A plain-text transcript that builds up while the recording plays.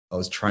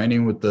was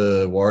training with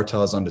the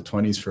Waratahs under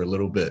 20s for a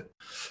little bit,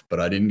 but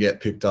I didn't get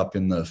picked up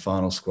in the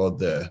final squad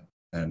there.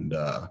 And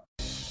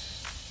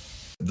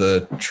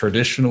the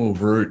traditional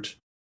route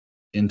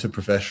into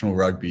professional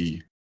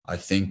rugby, I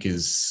think,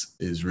 is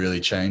really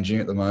changing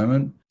at the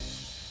moment.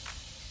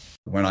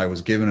 When I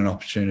was given an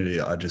opportunity,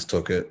 I just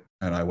took it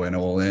and I went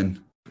all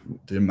in.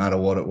 Didn't matter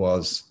what it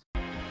was.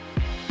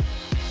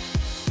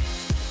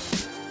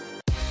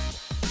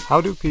 How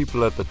do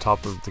people at the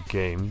top of the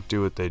game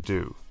do what they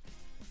do?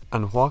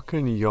 And what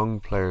can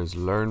young players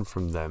learn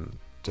from them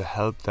to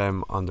help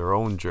them on their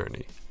own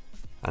journey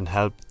and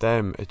help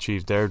them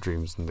achieve their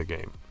dreams in the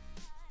game?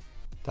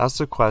 That's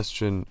the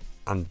question,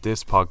 and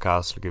this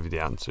podcast will give you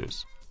the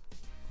answers.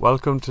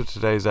 Welcome to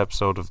today's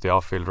episode of the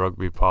Off-Field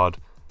Rugby Pod.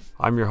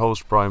 I'm your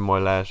host, Brian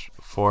Moylett,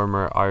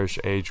 former Irish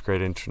age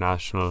grade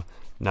international,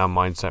 now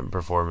mindset and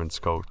performance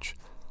coach.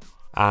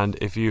 And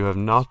if you have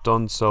not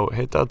done so,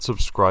 hit that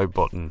subscribe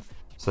button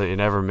so that you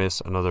never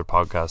miss another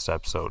podcast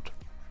episode.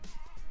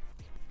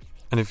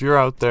 And if you're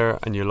out there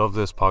and you love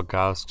this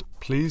podcast,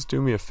 please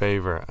do me a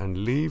favour and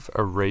leave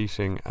a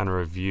rating and a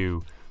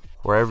review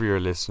wherever you're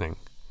listening.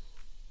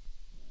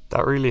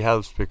 That really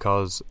helps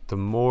because the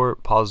more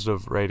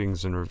positive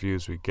ratings and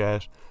reviews we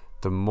get,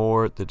 the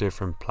more the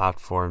different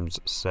platforms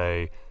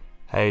say,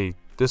 hey,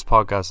 this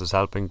podcast is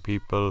helping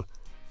people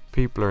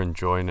are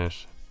enjoying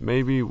it,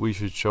 maybe we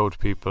should show it to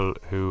people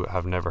who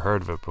have never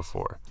heard of it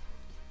before.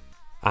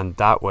 And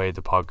that way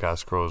the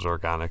podcast grows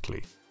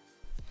organically.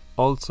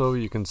 Also,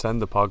 you can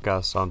send the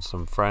podcast on to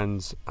some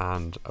friends,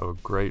 and I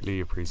would greatly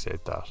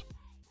appreciate that.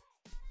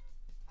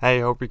 Hey,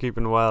 hope you're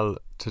keeping well.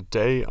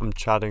 Today I'm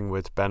chatting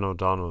with Ben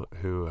O'Donnell,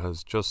 who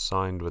has just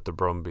signed with the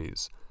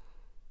Brumbies.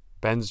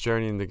 Ben's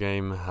journey in the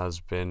game has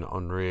been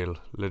unreal,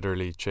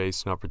 literally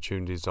chasing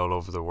opportunities all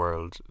over the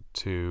world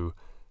to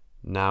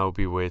now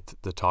be with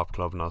the top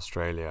club in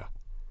Australia.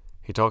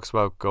 He talks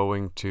about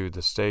going to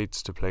the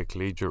States to play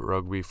collegiate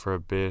rugby for a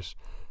bit,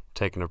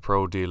 taking a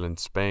pro deal in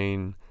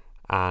Spain,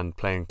 and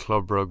playing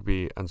club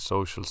rugby and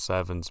social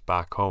sevens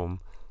back home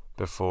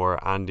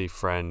before Andy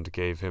Friend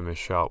gave him a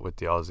shot with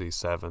the Aussie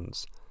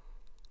Sevens.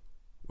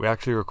 We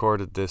actually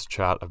recorded this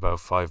chat about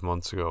 5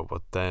 months ago,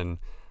 but then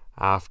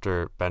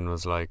after, Ben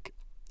was like,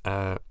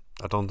 I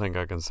don't think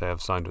I can say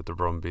I've signed with the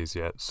Brumbies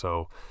yet,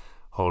 so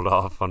hold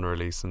off on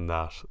releasing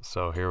that.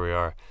 So here we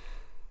are.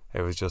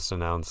 It was just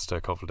announced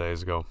a couple of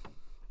days ago.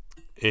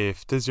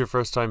 If this is your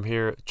first time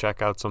here,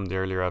 check out some of the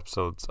earlier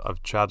episodes.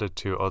 I've chatted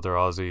to other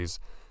Aussies,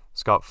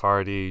 Scott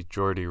Fardy,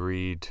 Geordie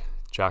Reid,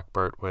 Jack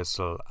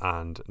Birtwistle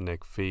and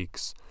Nick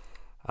Feeks,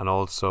 and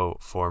also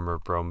former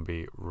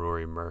Brumby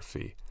Rory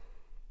Murphy.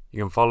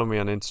 You can follow me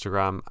on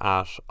Instagram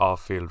at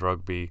Off-Field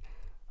Rugby.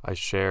 I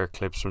share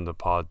clips from the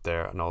pod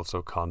there and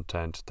also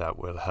content that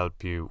will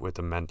help you with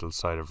the mental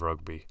side of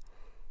rugby.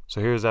 So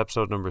here's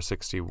episode number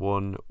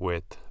 61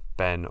 with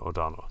Ben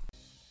O'Donnell.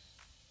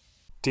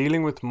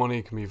 Dealing with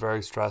money can be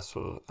very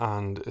stressful,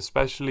 and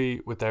especially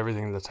with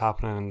everything that's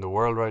happening in the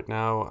world right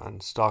now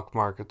and stock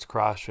markets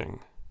crashing.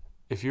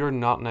 If you're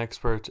not an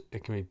expert,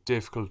 it can be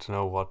difficult to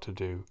know what to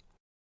do.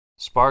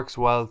 Sparks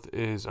Wealth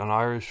is an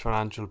Irish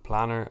financial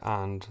planner,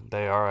 and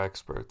they are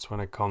experts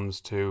when it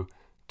comes to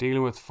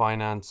dealing with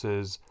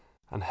finances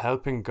and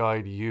helping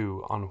guide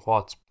you on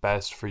what's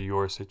best for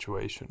your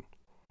situation.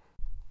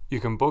 You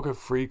can book a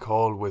free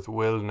call with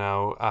Will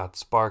now at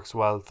Sparks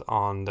Wealth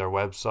on their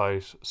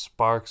website,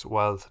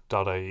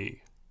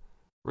 sparkswealth.ie.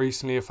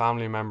 Recently, a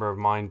family member of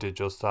mine did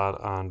just that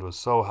and was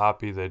so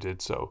happy they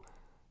did so.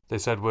 They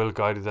said Will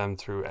guided them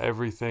through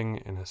everything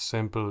in a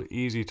simple,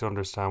 easy to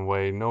understand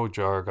way, no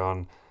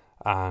jargon,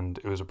 and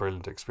it was a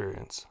brilliant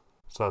experience.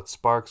 So that's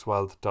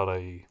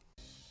sparkswealth.ie.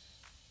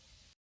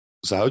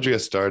 So how'd you get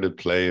started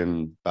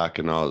playing back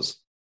in Oz?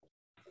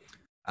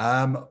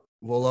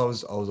 Well, I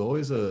was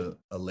always a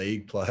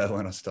league player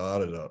when I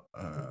started.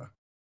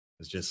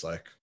 It's just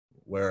like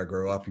where I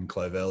grew up in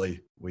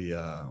Clovelly. We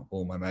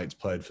all my mates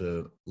played for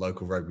the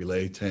local rugby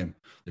league team,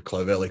 the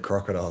Clovelly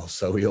Crocodiles.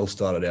 So we all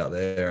started out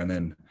there, and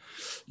then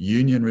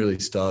Union really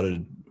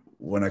started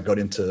when I got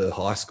into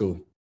high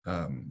school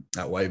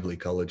at Waverley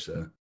College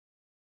there.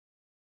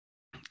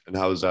 And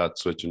how was that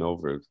switching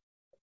over?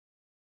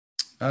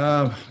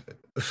 It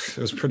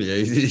was pretty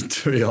easy,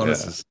 to be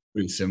honest. Yeah. It's a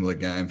pretty similar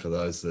game for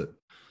those that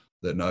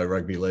know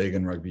rugby league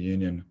and rugby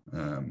union.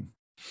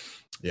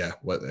 It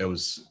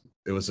was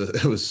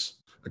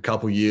a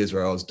couple of years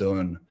where I was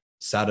doing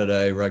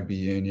Saturday rugby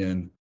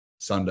union,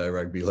 Sunday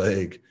rugby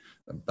league.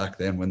 Back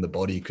then, when the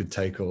body could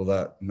take all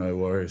that, no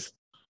worries.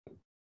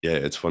 Yeah,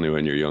 it's funny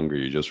when you're younger,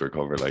 you just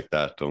recover like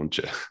that, don't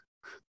you?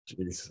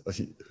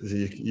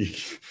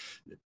 Jeez,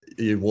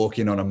 you'd walk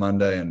in on a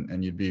Monday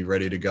and you'd be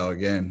ready to go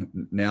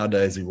again.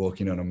 Nowadays, you walk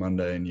in on a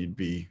Monday and you'd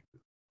be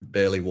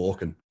barely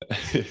walking.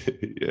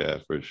 Yeah,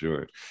 for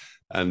sure.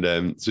 And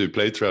so you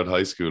played throughout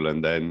high school,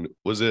 and then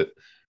was it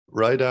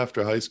right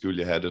after high school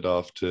you headed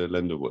off to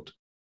Lindenwood?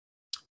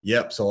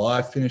 Yep. So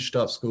I finished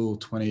up school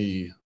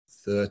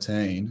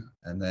 2013,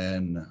 and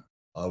then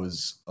I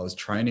was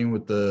training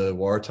with the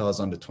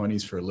Waratahs under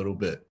 20s for a little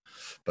bit,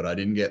 but I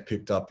didn't get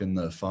picked up in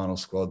the final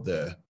squad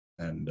there.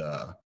 and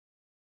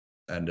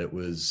it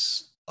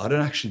was, I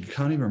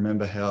can't even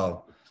remember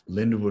how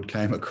Lindenwood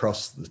came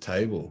across the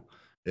table.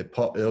 There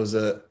was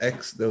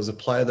a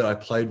player that I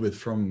played with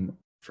from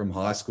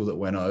high school that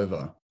went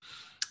over,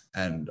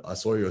 and I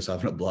saw he was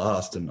having a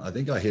blast, and I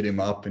think I hit him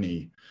up, and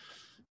he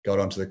got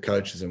onto the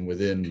coaches, and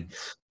within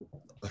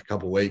a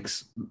couple of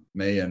weeks,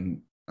 me and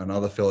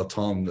another fella,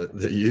 Tom,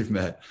 that you've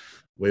met,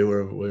 we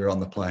were on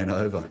the plane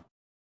over.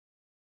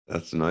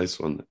 That's a nice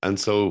one. And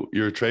so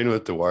you were training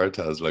with the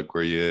Waratahs. Like,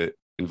 were you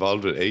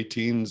involved with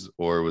 18s,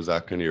 or was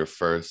that kind of your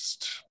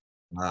first?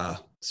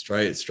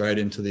 Straight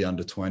into the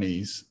under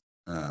 20s.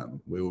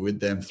 We were with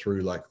them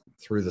through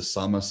the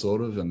summer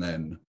sort of, and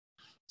then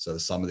so the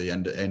summer, the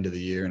end of the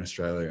year in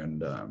Australia,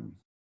 and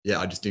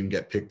I just didn't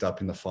get picked up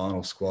in the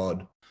final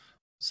squad,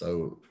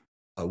 so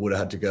I would have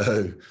had to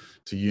go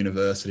to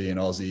university in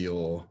Aussie,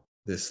 or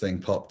this thing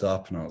popped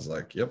up, and I was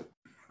like, "Yep,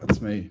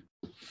 that's me."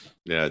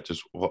 Yeah,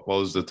 just what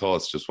was the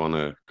thoughts? Just want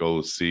to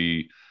go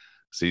see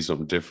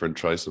something different,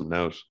 try something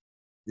out.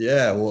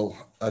 Yeah, well,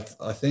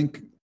 I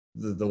think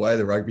the way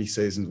the rugby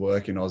seasons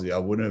work in Aussie, I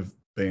wouldn't have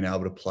been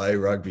able to play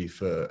rugby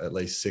for at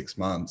least 6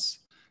 months,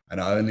 and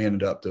I only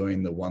ended up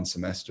doing the one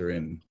semester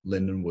in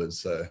Lindenwood.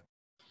 So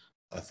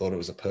I thought it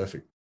was a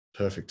perfect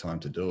time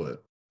to do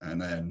it.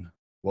 And then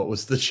what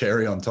was the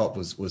cherry on top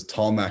was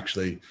Tom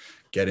actually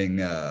getting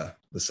the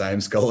same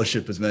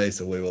scholarship as me.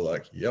 So we were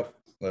like, "Yep,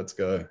 let's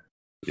go."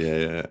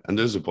 Yeah. And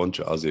there's a bunch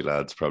of Aussie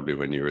lads probably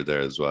when you were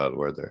there as well,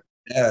 were there?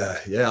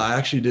 Yeah. I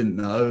actually didn't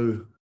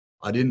know.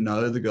 I didn't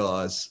know the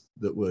guys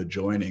that were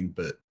joining,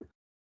 but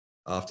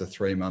after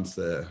 3 months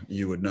there,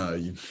 you would know.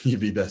 You'd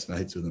be best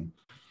mates with them.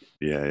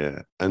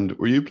 Yeah. And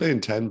were you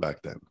playing 10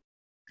 back then?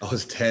 I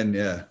was 10,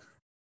 yeah.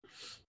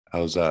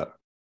 How's that?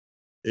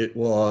 It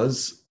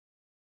was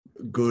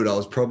good. I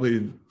was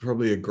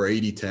probably a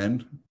greedy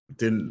 10.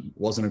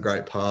 Wasn't a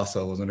great passer.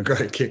 I wasn't a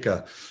great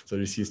kicker. So I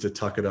just used to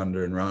tuck it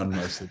under and run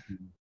mostly.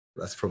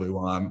 That's probably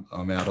why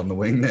I'm out on the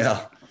wing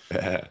now.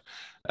 Yeah.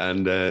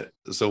 And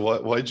so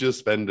why did you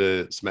spend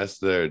a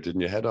semester there?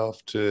 Didn't you head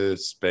off to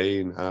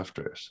Spain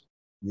after it?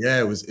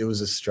 Yeah, it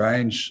was a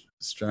strange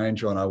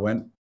one. I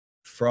went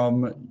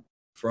from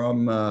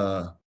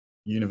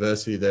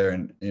university there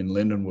in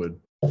Lindenwood.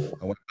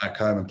 I went back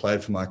home and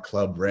played for my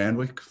club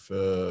Randwick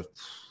for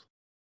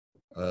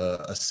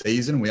a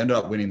season. We ended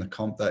up winning the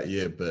comp that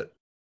year, but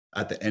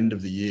at the end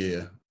of the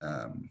year,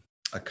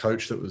 a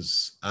coach that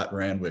was at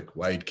Randwick,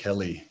 Wade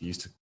Kelly,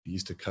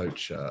 used to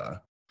coach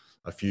a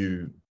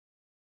few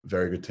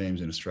very good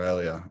teams in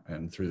Australia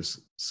and through the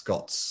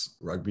Scots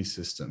rugby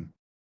system.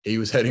 He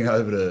was heading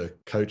over to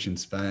coach in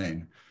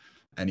Spain,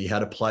 and he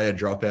had a player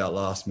drop out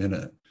last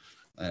minute,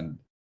 and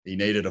he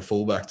needed a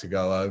fullback to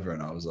go over.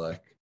 And I was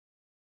like,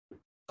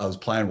 I was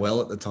playing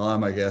well at the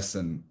time, I guess,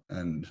 and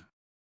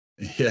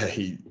yeah,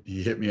 he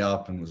hit me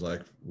up and was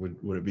like,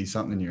 would it be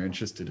something you're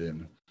interested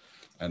in?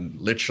 And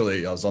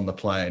literally, I was on the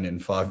plane,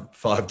 and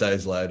five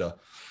days later,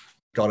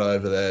 got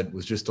over there,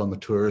 was just on the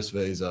tourist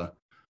visa,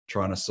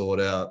 trying to sort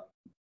out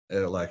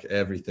like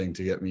everything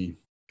to get me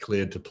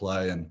cleared to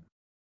play, and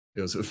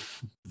it was a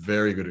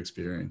very good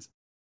experience.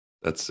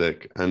 That's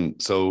sick. And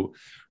so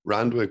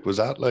Randwick, was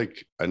that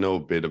like, I know a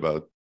bit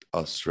about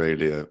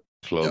Australia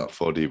club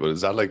footy, but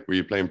is that like, were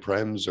you playing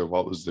Prems, or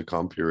what was the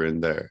comp you were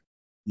in there?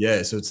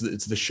 Yeah, so it's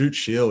the Shoot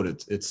Shield.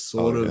 It's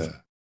sort of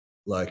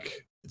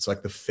like, it's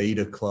like the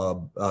feeder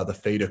club, the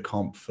feeder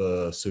comp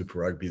for Super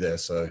Rugby there.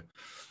 So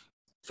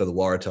for the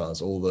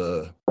Waratahs, all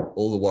the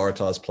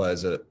Waratahs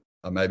players that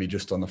are maybe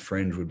just on the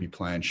fringe would be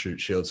playing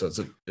Shoot Shield. So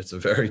it's a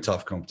very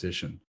tough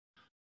competition.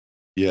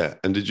 Yeah.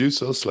 And did you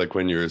suss, like,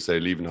 when you were, say,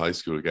 leaving high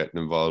school,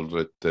 getting involved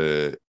with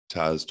the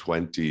TAS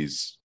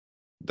 20s,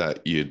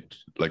 that you'd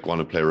like want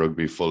to play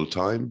rugby full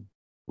time?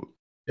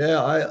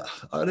 Yeah,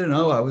 I don't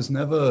know. I was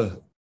never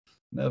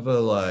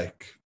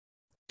like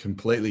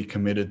completely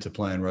committed to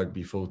playing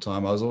rugby full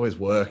time. I was always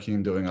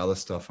working, doing other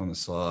stuff on the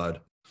side.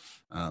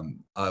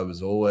 I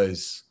was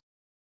always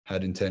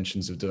had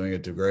intentions of doing a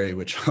degree,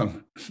 which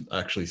I'm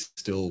actually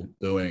still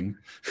doing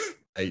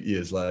 8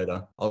 years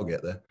later. I'll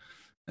get there.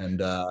 And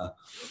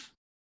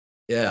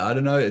yeah, I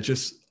don't know. It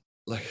just,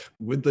 like,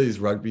 with these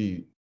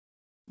rugby,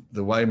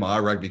 the way my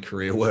rugby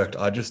career worked,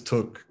 I just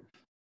took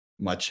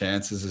my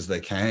chances as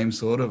they came,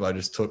 sort of. I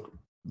just took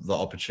the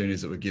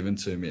opportunities that were given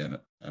to me,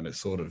 and it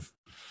sort of,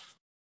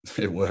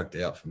 it worked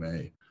out for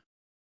me.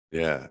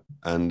 Yeah.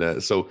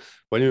 And so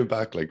when you were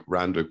back, like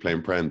Randwick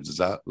playing Prems, is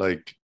that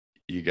like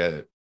you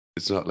get,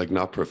 it's not like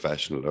not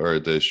professional, or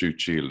the Shoot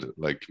Shield,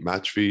 like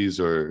match fees,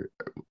 or?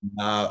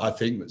 I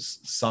think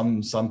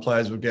some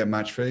players would get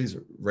match fees.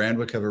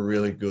 Randwick have a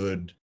really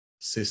good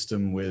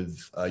system with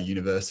a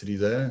university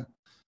there,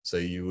 so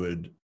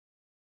you'd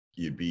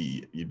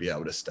be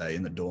able to stay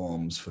in the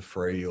dorms for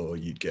free, or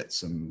you'd get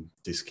some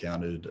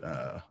discounted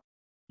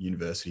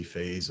university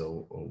fees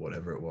or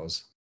whatever it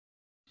was.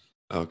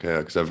 Okay,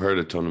 because I've heard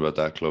a ton about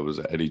that club.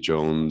 Is Eddie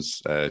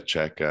Jones,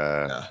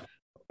 Cheka,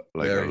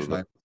 like very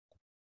famous.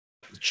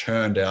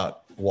 Churned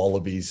out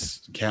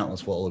wallabies,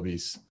 countless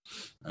wallabies.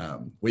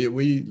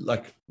 We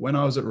like, when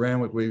I was at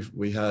Randwick,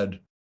 we had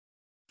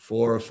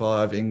 4 or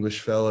 5 English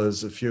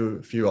fellas, a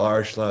few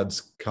Irish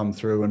lads come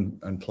through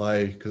and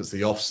play because it's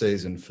the off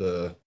season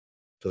for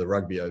the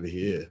rugby over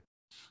here.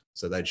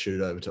 So they'd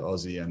shoot over to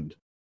Aussie, and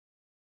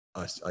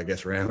I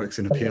guess Randwick's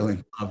an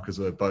appealing club because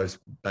we're both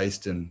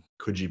based in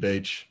Coogee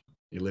Beach.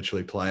 You're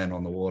literally playing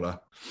on the water.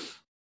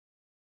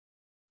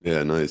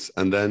 Yeah, nice.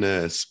 And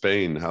then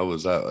Spain, how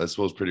was that? I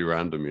suppose pretty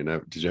random.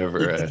 Did you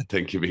ever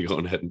think you'd be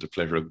going heading to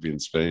play rugby in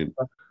Spain?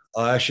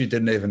 I actually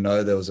didn't even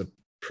know there was a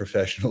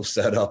professional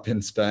setup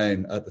in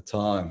Spain at the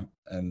time,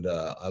 and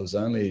I was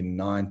only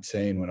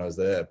 19 when I was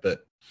there,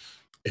 but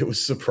it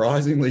was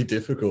surprisingly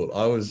difficult.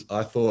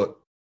 I thought,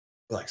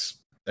 like,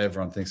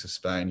 everyone thinks of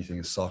Spain, you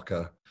think of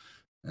soccer,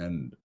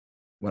 and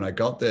when I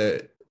got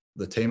there,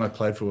 the team I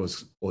played for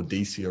was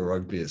Odisea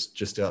Rugby. It's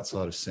just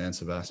outside of San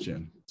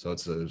Sebastian, so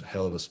it's a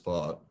hell of a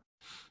spot.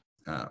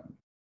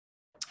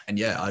 And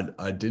yeah,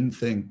 I didn't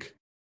think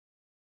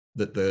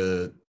that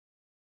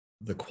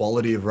the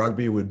quality of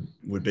rugby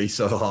would be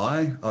so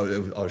high. I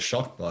was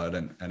shocked by it.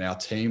 And our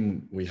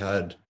team, we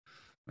had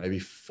maybe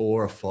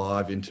 4 or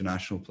 5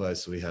 international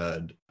players. So we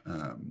had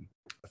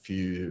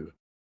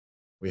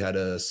we had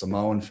a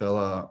Samoan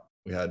fella,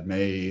 we had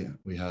me,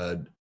 we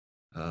had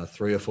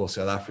 3 or 4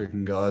 South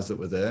African guys that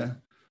were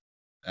there.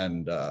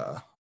 And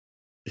yeah,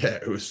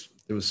 it was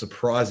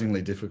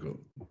surprisingly difficult.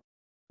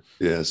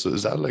 Yeah, so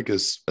is that like a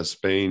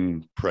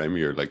Spain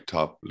Premier, like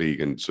top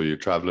league? And so you're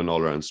traveling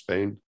all around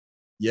Spain?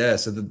 Yeah,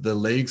 so the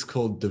league's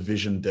called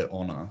Division de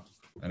Honor,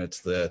 and it's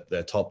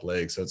their top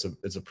league. So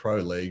it's a pro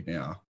league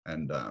now,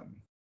 and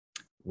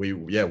we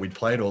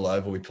played all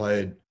over. We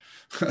played.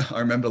 I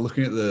remember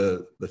looking at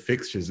the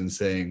fixtures and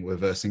seeing we're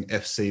versing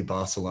FC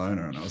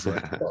Barcelona, and I was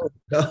like,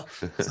 oh,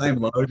 same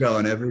logo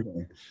and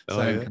everything.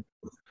 Same.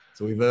 Yeah.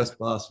 So we versed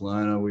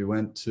Barcelona. We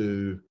went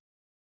to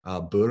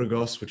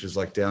Burgos, which is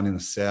like down in the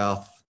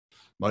south.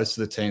 Most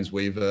of the teams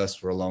we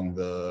versed were along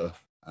the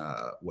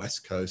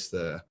west coast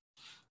there.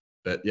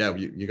 But yeah,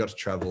 you got to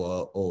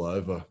travel all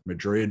over.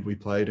 Madrid, we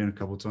played in a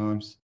couple of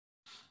times.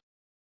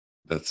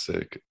 That's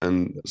sick.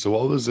 And so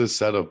what was this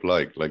setup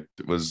like? Like,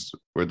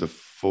 were the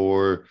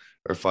 4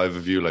 or 5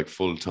 of you like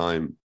full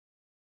time?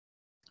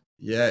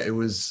 Yeah, it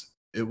was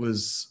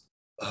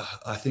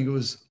I think it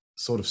was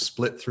sort of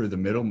split through the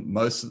middle.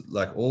 Most,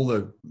 like, all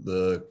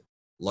the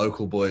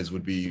local boys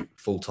would be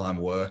full-time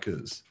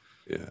workers.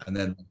 Yeah. And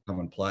then come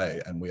and play.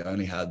 And we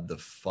only had the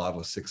 5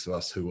 or 6 of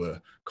us who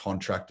were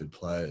contracted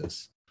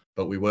players.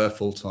 But we were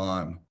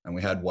full-time, and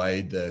we had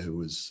Wade there, who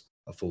was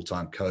a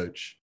full-time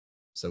coach.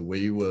 So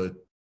we were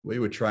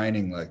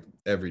training like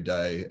every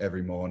day,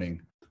 every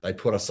morning. They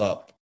put us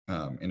up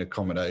in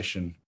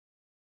accommodation,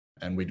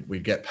 and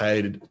we'd get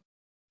paid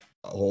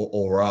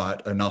all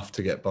right, enough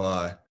to get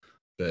by.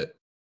 But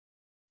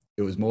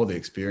it was more the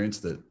experience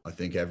that I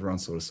think everyone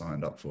sort of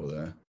signed up for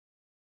there.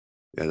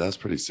 Yeah, that's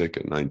pretty sick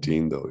at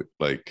 19 though.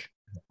 Like,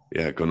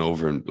 yeah, going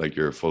over and like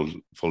you're a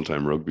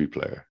full-time rugby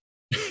player.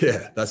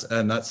 Yeah, that's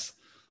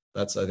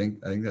I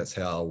think that's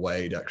how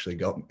Wade actually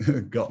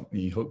got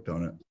me hooked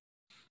on it.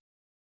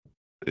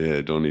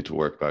 Yeah, don't need to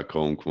work back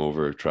home, come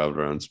over, travel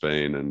around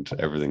Spain, and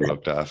everything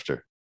looked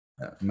after.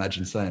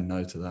 Imagine saying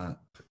no to that.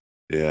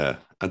 Yeah.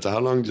 And so how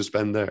long did you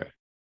spend there?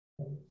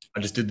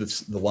 I just did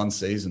the one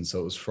season.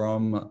 So it was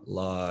from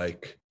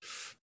like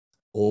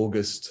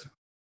August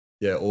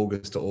to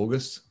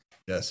August.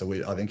 Yeah, so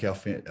I think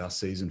our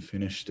season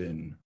finished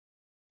in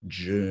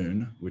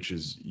June, which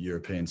is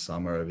European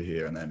summer over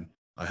here, and then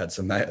I had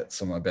some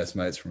of my best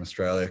mates from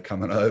Australia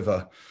coming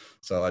over,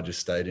 so I just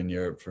stayed in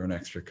Europe for an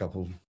extra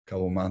couple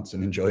months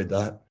and enjoyed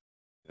that.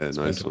 Yeah,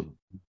 nice one.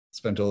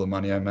 Spent all the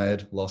money I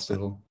made, lost it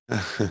all.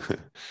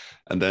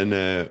 And then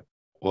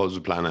what was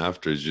the plan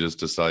after? Did you just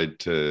decide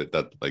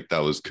that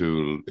was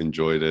cool,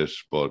 enjoyed it,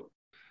 but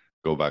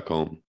go back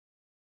home?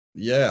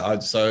 Yeah, I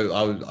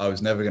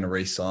was never going to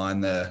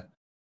re-sign there,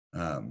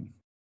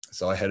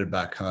 so I headed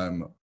back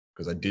home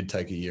because I did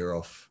take a year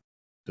off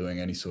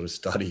doing any sort of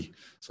study.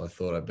 So I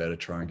thought I'd better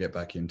try and get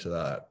back into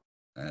that.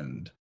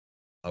 And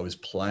I was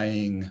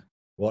playing.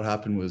 What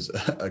happened was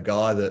a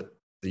guy that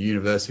the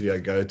university I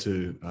go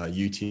to,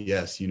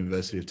 UTS,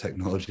 University of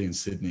Technology in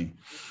Sydney,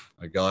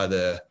 a guy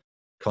there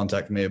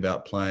contacted me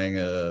about playing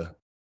a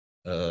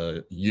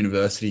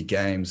university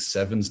games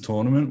sevens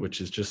tournament,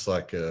 which is just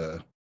like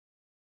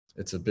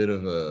it's a bit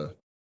of a,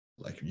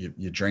 like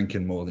you're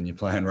drinking more than you're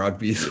playing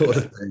rugby sort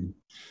of thing.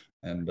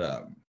 And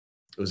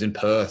it was in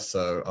Perth,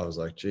 so I was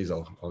like, geez,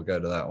 I'll go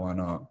to that. Why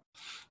not?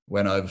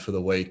 Went over for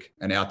the week,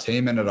 and our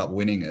team ended up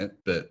winning it,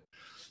 but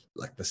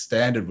like the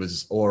standard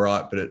was all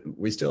right, but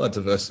we still had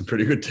to verse some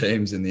pretty good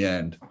teams in the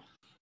end.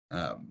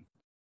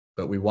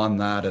 But we won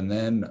that, and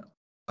then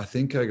I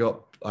think I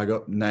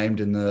got named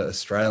in the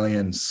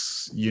Australian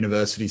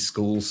university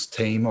schools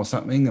team or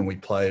something, and we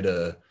played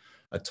a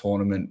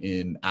tournament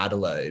in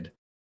Adelaide.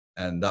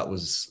 And that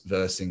was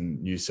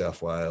versing New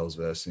South Wales,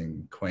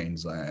 versing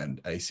Queensland,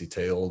 ACT,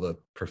 all the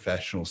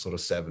professional sort of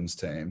sevens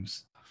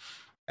teams.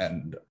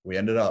 And we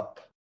ended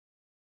up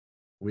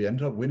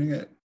winning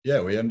it.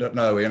 Yeah, we ended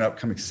up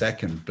coming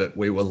second, but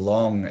we were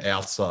long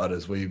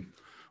outsiders. We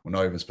were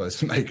not even supposed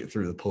to make it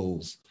through the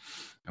pools.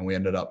 and we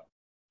ended up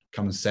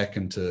coming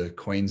second to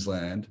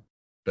Queensland.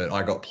 But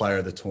I got player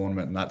of the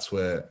tournament, and that's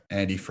where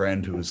Andy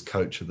Friend, who was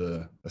coach of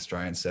the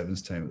Australian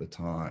Sevens team at the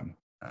time,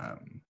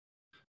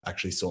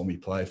 actually saw me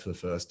play for the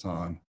first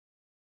time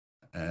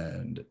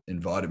and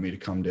invited me to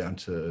come down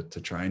to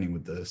training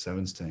with the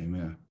Sevens team.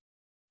 Yeah.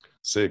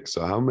 Sick.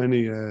 So how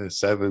many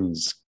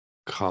sevens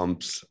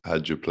comps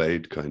had you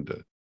played, kind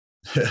of?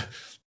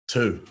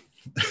 2.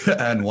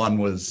 And one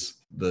was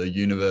the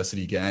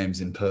university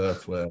games in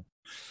Perth, where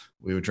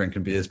we were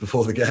drinking beers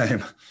before the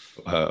game.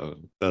 Wow,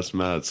 that's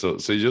mad. So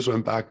you just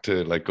went back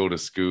to like go to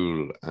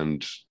school,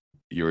 and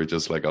you were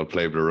just like, I'll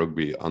play a bit of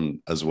rugby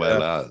on as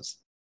well as.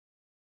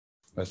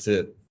 That's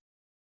it.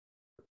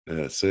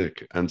 Yeah,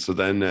 sick. And so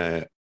then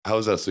how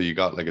was that? So you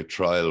got like a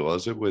trial,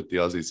 was it, with the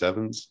Aussie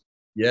Sevens?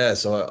 Yeah.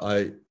 So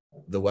I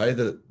the way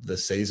that the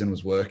season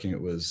was working,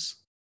 it was,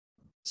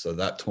 so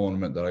that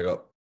tournament that I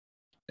got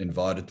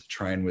invited to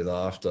train with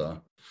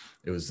after,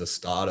 it was the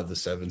start of the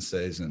Sevens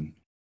season,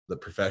 the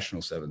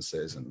professional Sevens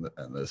season,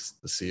 and the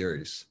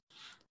series.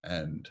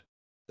 And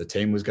the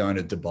team was going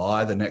to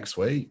Dubai the next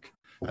week,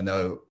 and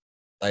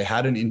they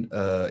had an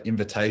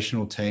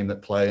invitational team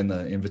that play in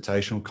the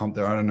invitational comp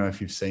there. I don't know if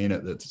you've seen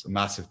it. That's a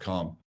massive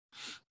comp,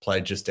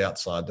 played just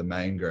outside the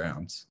main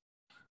grounds.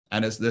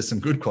 And there's some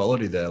good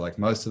quality there. Like,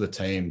 most of the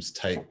teams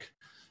take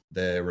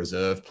their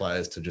reserve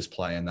players to just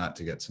play in that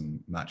to get some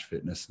match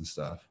fitness and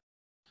stuff.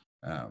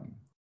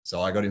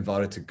 So I got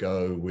invited to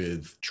go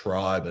with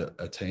Tribe,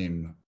 a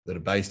team that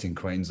are based in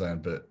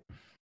Queensland, but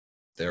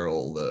they're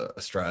all the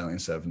Australian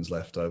Sevens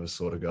leftover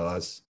sort of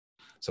guys.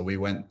 So we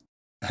went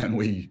and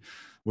we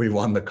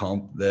won the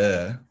comp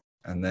there,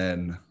 and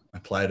then I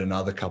played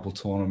another couple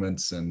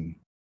tournaments, and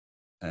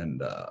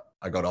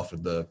I got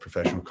offered the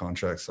professional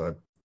contract, so I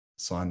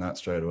signed that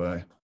straight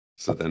away.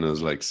 So then it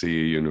was like, see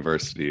you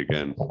university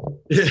again.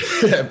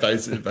 Yeah,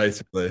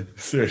 basically.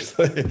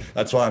 Seriously.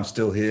 That's why I'm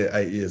still here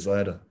 8 years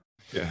later.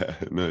 Yeah,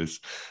 nice.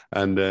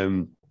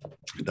 And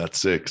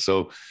that's sick.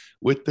 So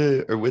with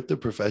the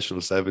professional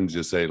sevens,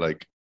 you say,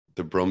 like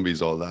the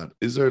Brumbies, all that,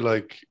 is there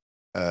like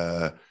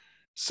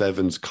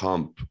sevens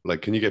comp?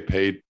 Like, can you get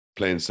paid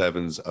playing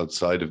sevens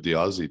outside of the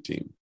Aussie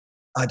team?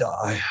 I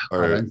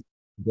don't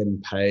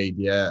getting paid.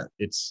 Yeah,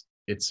 it's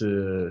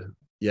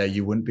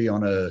you wouldn't be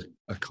on a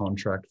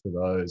contract for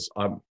those.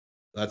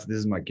 This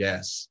is my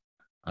guess,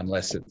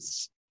 unless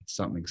it's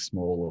something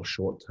small or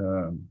short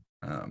term.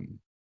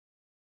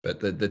 But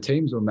the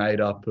teams were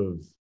made up of,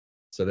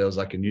 so there was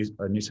like a New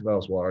South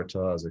Wales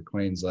Waratahs, a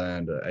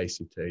Queensland, a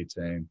ACT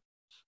team.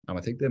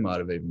 I think there might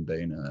have even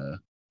been a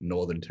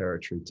Northern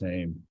Territory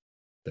team.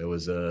 There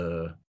was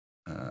an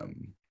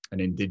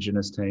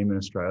Indigenous team in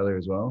Australia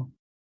as well.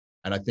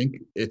 And I think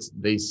it's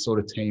these sort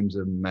of teams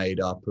are made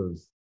up of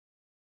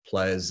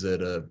players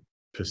that are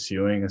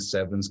pursuing a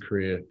sevens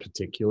career,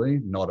 particularly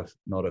not a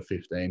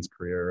 15s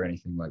career or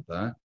anything like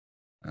that.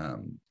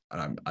 And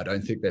I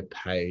don't think they're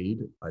paid.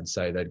 I'd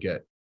say they'd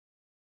get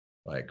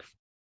like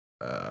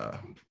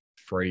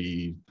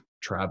free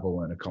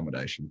travel and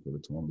accommodation for the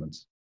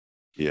tournaments.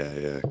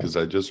 Yeah, because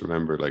I just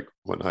remember, like,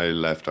 when I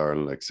left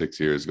Ireland like 6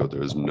 years ago,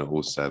 there was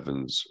no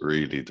sevens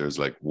really. There's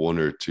like 1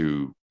 or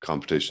 2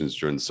 competitions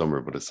during the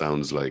summer, but it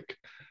sounds like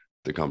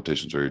the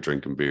competitions where you're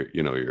drinking beer,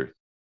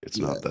 it's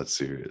not that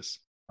serious.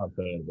 I've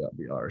heard about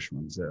the Irish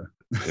ones, yeah.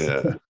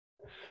 Yeah.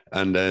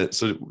 And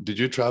so did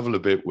you travel a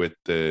bit with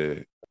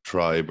the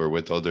Tribe or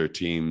with other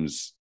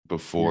teams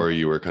before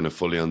you were kind of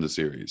fully on the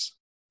series?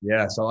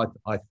 Yeah, so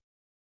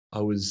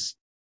I was,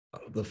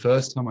 the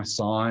first time I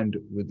signed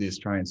with the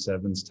Australian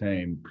Sevens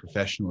team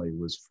professionally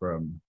was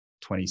from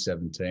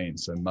 2017.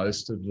 So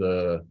most of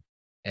the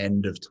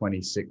end of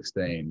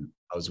 2016,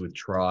 I was with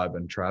Tribe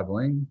and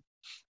traveling.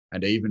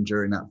 And even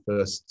during that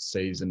first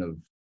season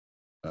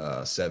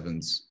of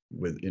Sevens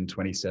in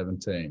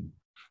 2017,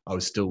 I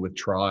was still with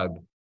Tribe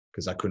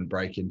because I couldn't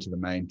break into the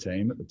main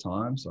team at the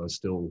time. So I was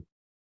still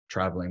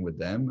traveling with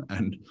them,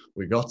 and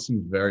we got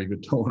some very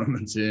good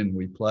tournaments in.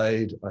 We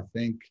played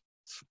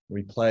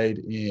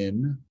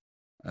in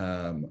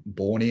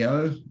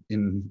Borneo,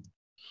 in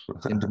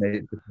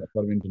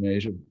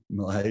Indonesia,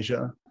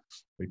 Malaysia.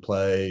 We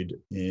played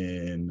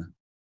in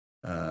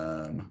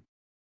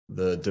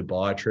the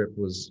Dubai trip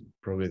was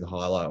probably the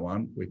highlight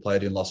one. We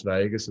played in Las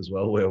Vegas as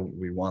well, where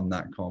we won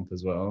that comp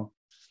as well.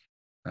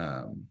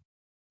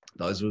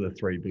 Those were the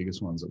 3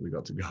 biggest ones that we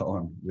got to go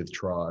on with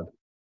Tribe.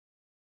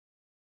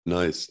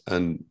 Nice.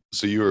 And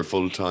so you were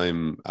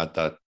full-time at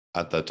that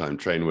time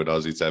training with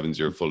Aussie Sevens.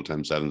 You're a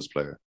full-time sevens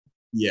player.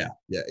 Yeah.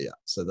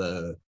 So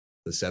the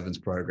Sevens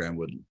program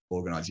would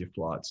organize your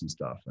flights and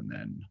stuff, and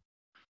then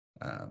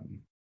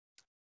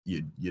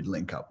you'd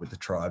link up with the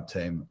Tribe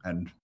team.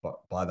 And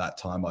by that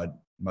time,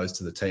 most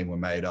of the team were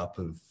made up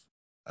of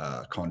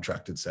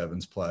contracted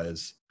Sevens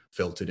players,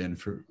 filtered in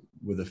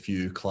with a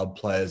few club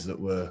players that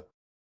were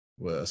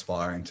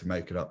aspiring to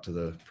make it up to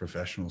the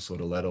professional sort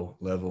of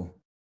level.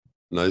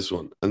 Nice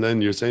one. And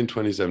then you're saying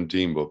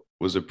 2017, but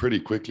was it pretty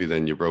quickly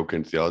then you broke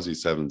into the Aussie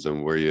Sevens,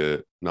 and were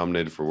you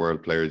nominated for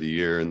World Player of the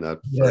Year in that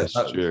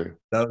first year?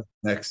 That was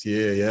next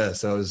year, yeah.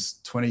 So it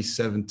was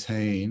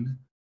 2017.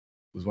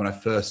 was when I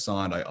first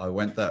signed. I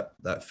went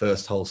that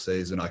first whole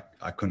season.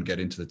 I couldn't get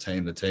into the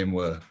team. The team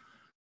were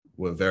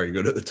very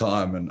good at the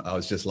time, and I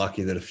was just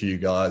lucky that a few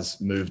guys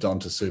moved on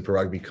to Super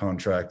Rugby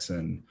contracts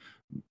and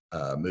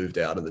moved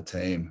out of the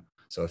team.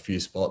 So a few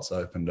spots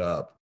opened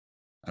up,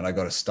 and I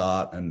got a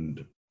start.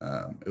 And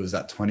it was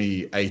that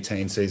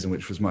 2018 season,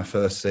 which was my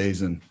first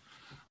season,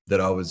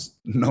 that I was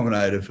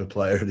nominated for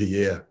Player of the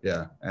Year.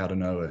 Yeah, out of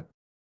nowhere.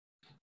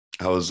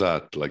 How was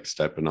that, like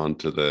stepping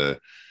onto the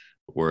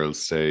world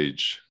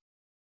stage?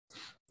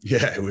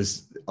 Yeah,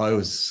 I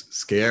was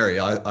scary.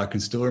 I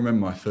can still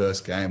remember my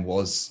first game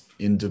was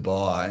in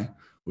Dubai.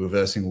 We were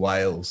versing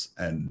Wales,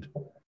 and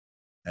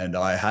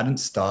I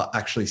hadn't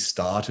actually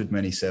started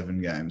many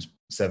sevens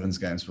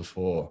games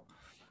before.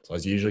 So I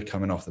was usually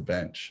coming off the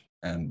bench,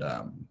 and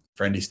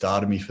Friendy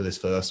started me for this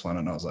first one,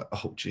 and I was like,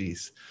 oh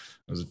geez.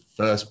 It was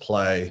first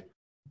play,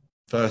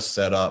 first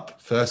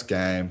setup, first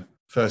game,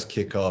 first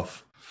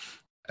kickoff.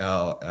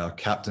 Our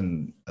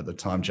captain at the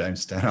time,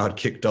 James Stannard,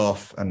 kicked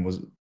off and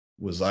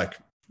was like,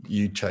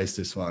 you chase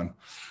this one.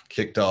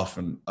 Kicked off,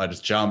 and I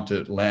just jumped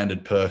it,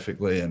 landed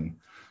perfectly, and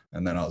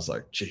then I was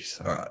like, geez,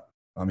 all right,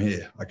 I'm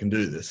here. I can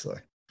do this.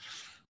 Like,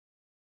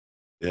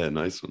 yeah,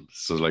 nice one.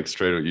 So like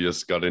straight up, you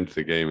just got into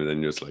the game, and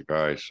then you're just like, all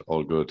right,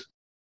 all good.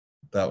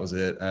 That was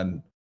it.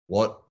 And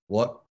what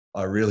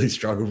I really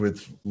struggled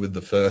with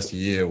the first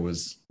year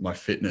was my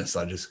fitness.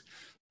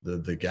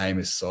 The game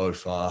is so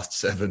fast,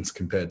 sevens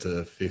compared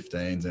to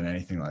 15s and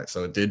anything like.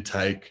 So it did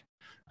take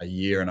a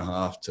year and a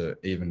half to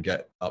even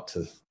get up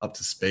to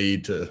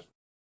speed to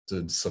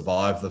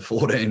survive the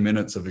 14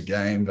 minutes of a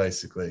game,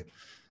 basically.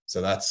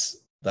 So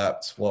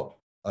that's what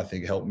I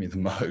think helped me the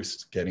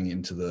most, getting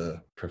into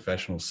the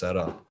professional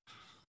setup.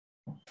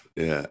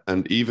 Yeah,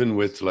 and even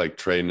with like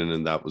training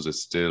and that, was it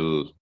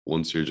still,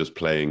 once you're just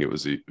playing, it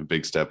was a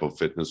big step up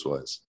fitness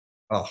wise?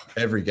 Oh,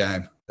 every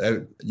game.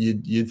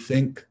 You'd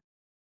think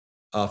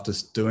after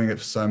doing it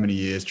for so many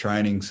years,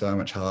 training so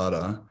much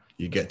harder,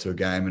 you get to a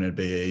game and it'd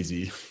be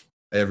easy.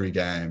 Every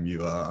game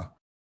you are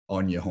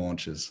on your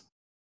haunches.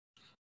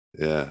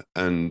 Yeah.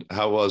 And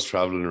how was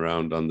traveling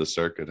around on the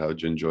circuit? How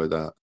did you enjoy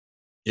that?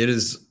 It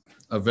is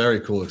a very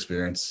cool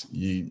experience.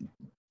 You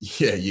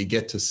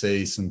get to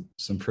see some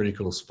pretty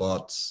cool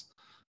spots,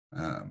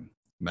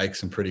 make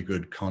some pretty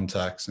good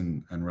contacts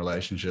and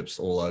relationships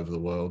all over the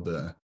world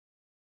there.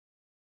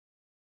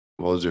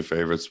 What was your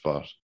favorite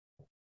spot?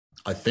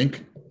 I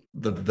think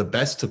the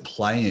best to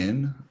play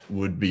in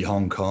would be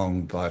Hong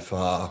Kong by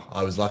far.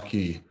 I was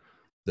lucky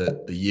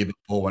that the year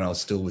before, when I was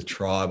still with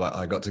Tribe,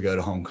 I got to go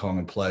to Hong Kong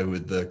and play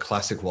with the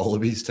classic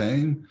Wallabies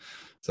team.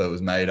 So it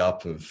was made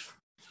up of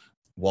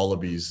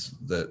Wallabies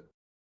that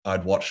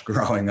I'd watched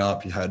growing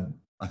up. You had,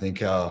 I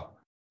think our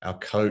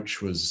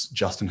coach was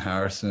Justin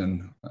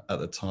Harrison at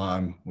the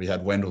time. We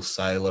had Wendell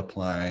Saylor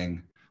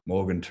playing,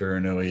 Morgan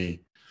Turinui,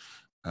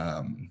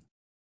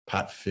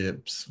 Pat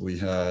Phipps. We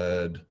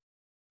had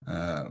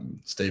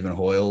Stephen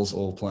Hoyles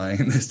all playing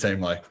in this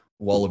team, like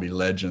Wallaby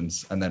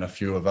legends, and then a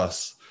few of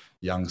us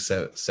young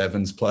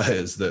sevens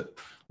players that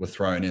were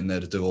thrown in there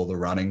to do all the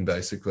running,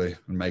 basically,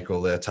 and make all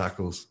their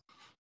tackles.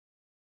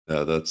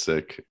 Yeah, that's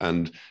sick.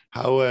 And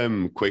how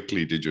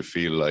quickly did you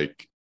feel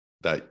like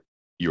that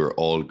you were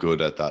all good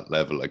at that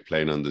level, like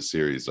playing on the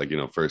series? Like,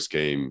 first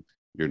game,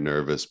 you're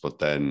nervous, but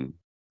then...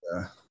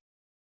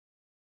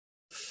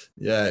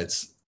 Yeah,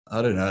 it's,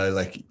 I don't know,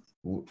 like,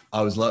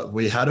 I was like,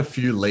 we had a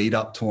few lead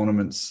up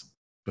tournaments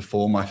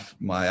before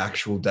my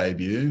actual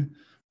debut,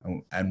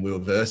 and we were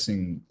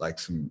versing like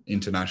some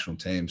international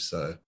teams.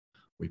 So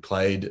we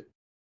played,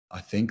 I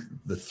think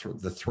the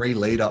three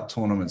lead up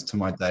tournaments to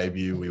my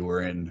debut. We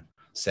were in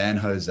San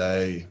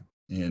Jose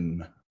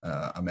in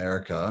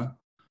America,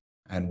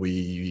 and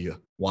we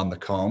won the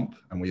comp,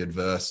 and we had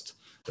versed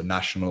the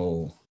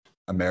national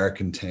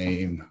American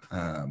team.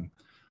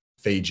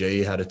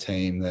 Fiji had a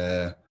team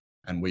there,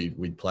 and we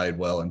played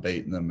well and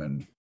beaten them,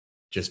 and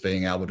just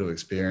being able to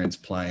experience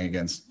playing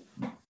against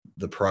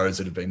the pros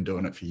that have been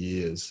doing it for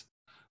years.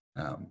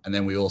 And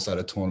then we also had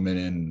a tournament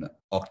in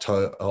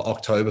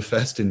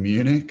Oktoberfest in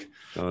Munich,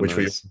 which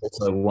nice. We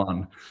also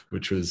won,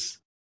 which was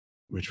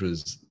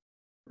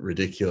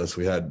ridiculous.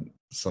 We had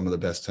some of the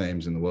best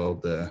teams in the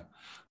world there,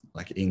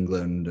 like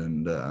England,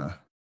 and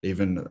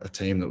even a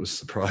team that was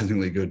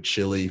surprisingly good,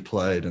 Chile,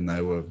 played, and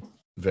they were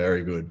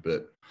very good.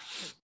 But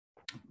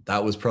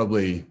that was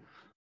probably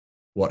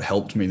what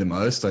helped me the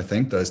most, I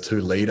think, those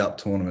two lead-up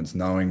tournaments,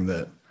 knowing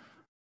that,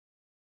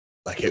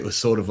 like, it was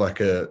sort of like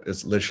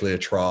it's literally a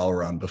trial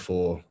run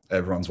before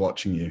everyone's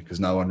watching you, because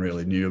no one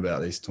really knew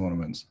about these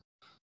tournaments.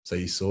 So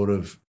you sort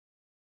of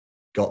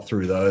got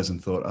through those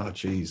and thought, oh,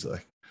 geez,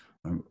 like,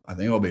 I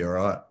think I'll be all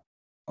right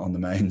on the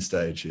main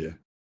stage here.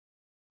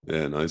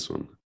 Yeah, nice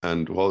one.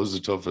 And what was the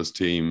toughest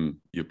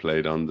team you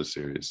played on the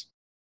series?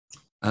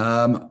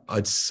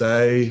 I'd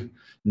say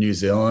New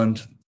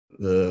Zealand,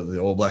 the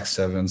All Black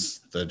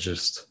Sevens.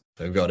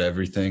 They've got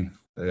everything.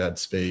 They had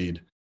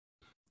speed.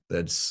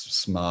 They're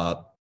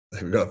smart.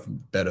 They've got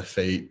better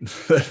feet.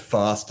 They're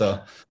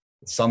faster,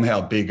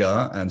 somehow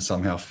bigger and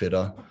somehow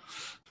fitter.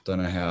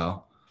 Don't know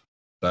how,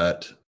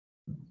 but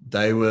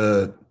they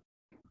were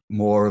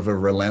more of a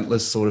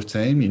relentless sort of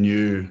team. You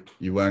knew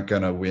you weren't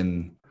going to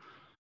win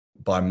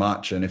by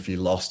much, and if you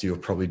lost, you were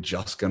probably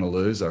just going to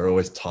lose. They were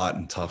always tight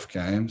and tough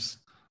games.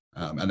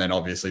 And then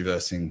obviously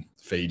versing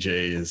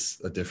Fiji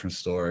is a different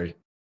story.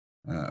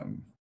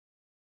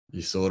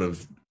 You sort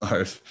of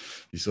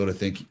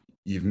think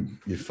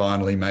you've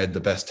finally made the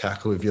best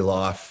tackle of your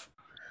life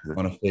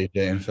on a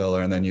Fijian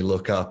fella, and then you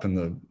look up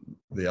and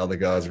the other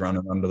guy's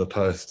running under the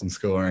post and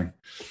scoring.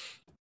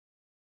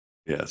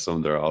 Yeah, some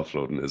of their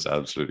offloading is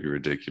absolutely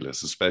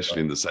ridiculous,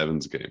 especially in the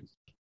sevens game.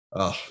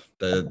 Oh,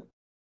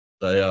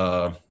 they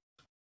are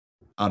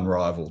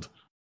unrivaled.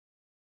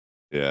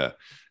 Yeah.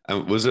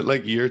 And was it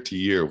like year to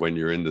year when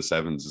you're in the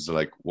sevens? Is it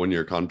like 1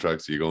 year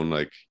contracts? Are you going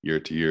like year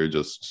to year,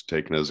 just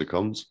taking as it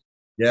comes?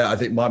 Yeah, I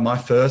think my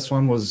first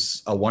one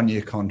was a 1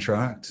 year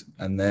contract.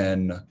 And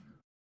then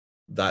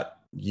that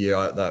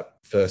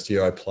first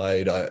year I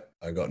played, I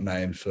got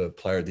named for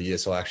player of the year.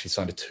 So I actually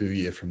signed a 2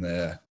 year from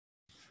there.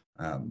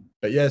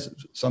 But yes,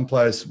 some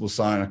players will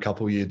sign a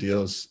couple year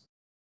deals.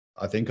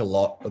 I think a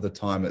lot of the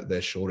time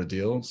they're shorter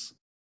deals.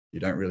 You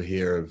don't really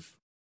hear of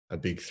a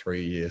big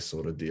 3 year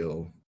sort of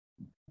deal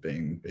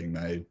being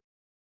made.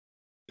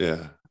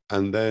 Yeah.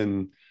 And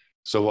then,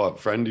 so what?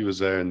 Friendy was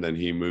there and then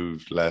he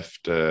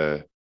left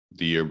the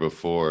year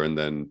before and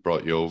then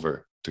brought you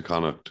over to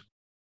Connacht.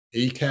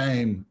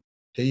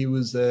 He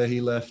was there,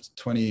 he left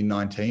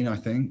 2019, I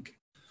think.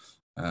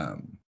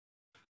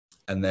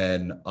 And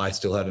then I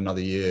still had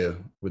another year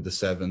with the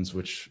sevens,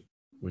 which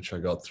I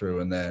got through.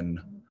 And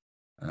then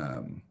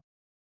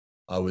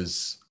I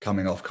was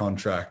coming off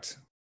contract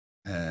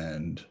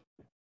and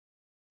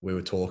we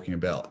were talking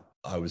about,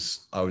 I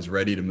was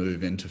ready to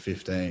move into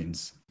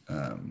 15s.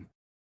 And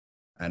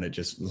it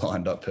just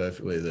lined up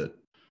perfectly that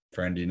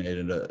Friendy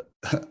needed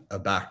a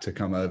back to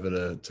come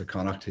over to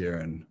Connacht here.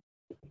 And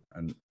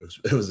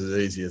it was as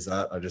easy as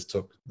that. I just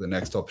took the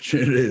next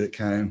opportunity that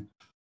came.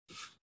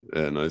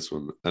 Yeah, nice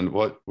one. And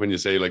when you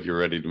say like you're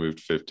ready to move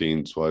to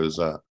 15s, why was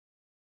that?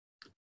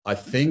 I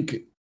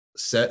think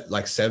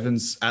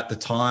sevens at the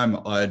time,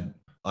 I'd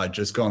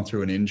just gone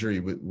through an injury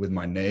with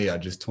my knee. I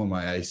just tore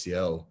my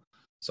ACL.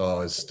 So I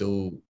was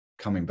still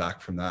coming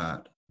back from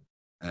that.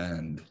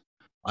 And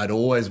I'd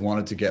always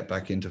wanted to get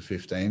back into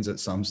 15s at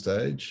some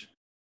stage.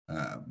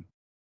 And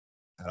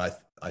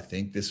I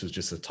think this was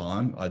just the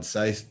time. I'd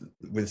say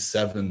with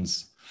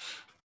sevens,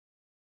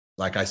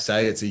 like I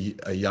say, it's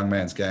a young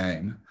man's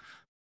game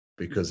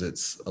because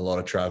it's a lot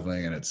of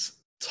traveling and it's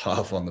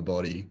tough on the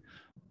body.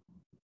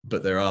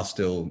 But there are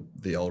still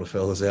the older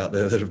fellas out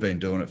there that have been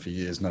doing it for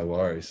years, no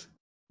worries.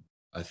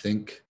 I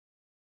think,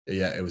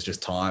 yeah, it was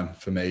just time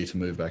for me to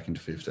move back into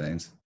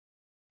 15s.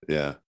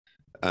 Yeah.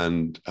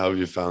 And how have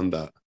you found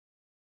that?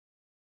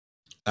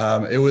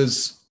 It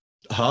was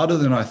harder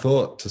than I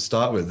thought to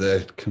start with.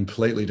 They're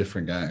completely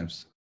different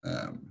games.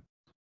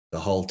 The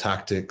whole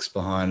tactics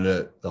behind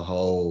it, the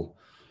whole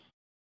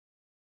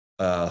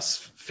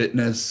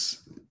fitness,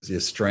 your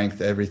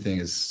strength, everything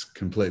is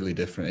completely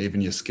different.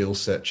 Even your skill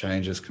set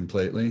changes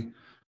completely.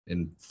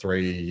 In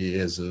 3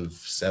 years of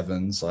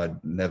sevens, I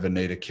never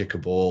need to kick a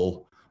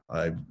ball.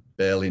 I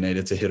barely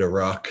needed to hit a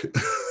ruck.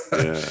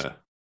 Yeah.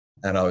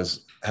 And I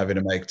was having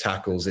to make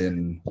tackles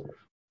in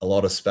a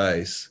lot of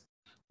space.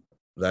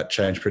 That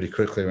changed pretty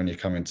quickly when you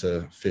come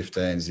into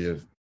 15s. You're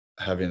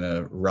having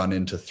to run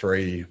into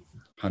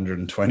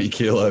 320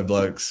 kilo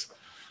blokes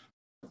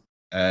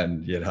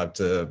and you'd have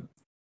to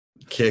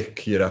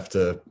kick, you'd have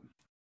to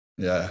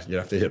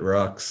hit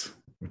rucks,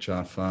 which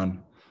aren't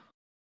fun.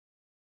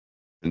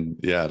 And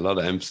yeah, a lot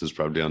of emphasis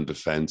probably on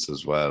defense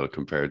as well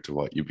compared to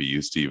what you'd be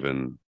used to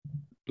even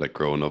like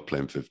growing up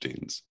playing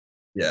 15s.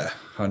 Yeah,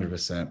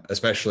 100%,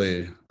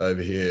 especially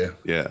over here.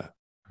 Yeah.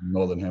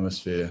 Northern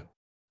Hemisphere.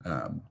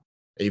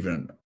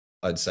 Even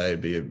I'd say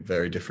it'd be a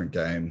very different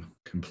game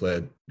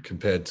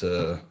compared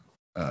to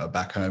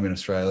back home in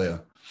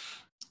Australia,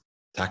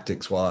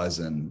 tactics wise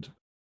and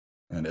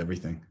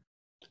everything.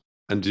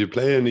 And do you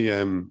play any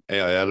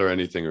AIL or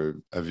anything,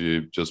 or have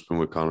you just been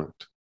with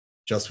Connacht?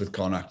 Just with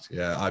Connacht,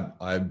 yeah.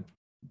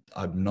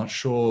 I'm not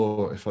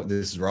sure if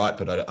this is right,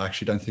 but I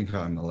actually don't think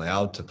I'm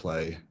allowed to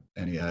play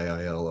any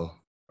AIL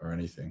or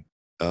anything.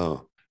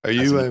 Oh, are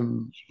you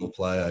a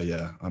player?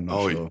 Yeah, I'm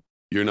not sure.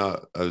 You're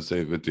not. I would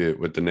say with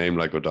the name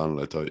like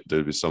O'Donnell, I thought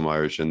there'd be some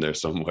Irish in there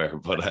somewhere,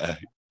 but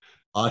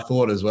I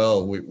thought as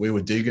well. We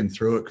were digging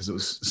through it because it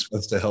was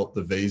supposed to help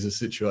the visa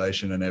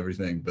situation and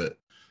everything, but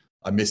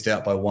I missed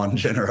out by one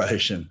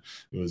generation.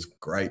 It was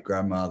great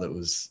grandma that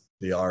was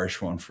the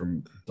Irish one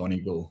from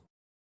Donegal.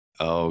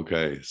 Oh,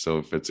 okay. So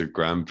if it's a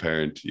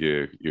grandparent,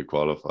 you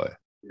qualify.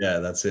 Yeah,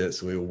 that's it.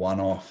 So we were one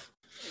off.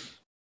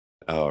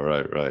 Oh,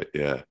 right,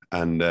 yeah.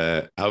 And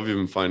how have you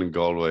been finding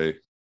Galway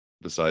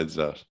besides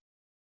that?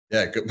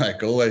 Yeah, good mate.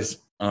 Galway's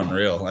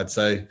unreal. I'd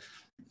say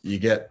you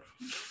get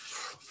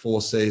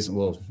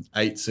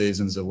 8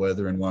 seasons of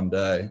weather in one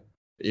day,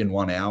 in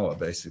 1 hour,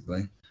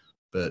 basically.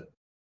 But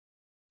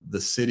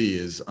the city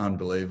is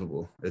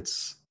unbelievable.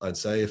 I'd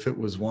say if it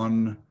was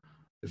one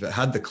if it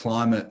had the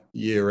climate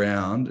year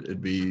round,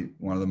 it'd be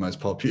one of the most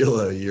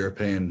popular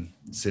European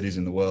cities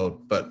in the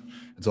world. But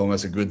it's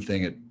almost a good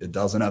thing it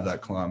doesn't have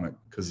that climate,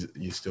 because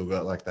you still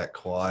got like that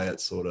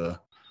quiet sort of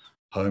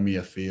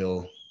homier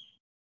feel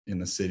in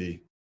the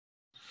city.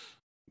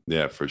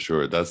 Yeah, for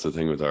sure. That's the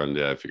thing with Ireland.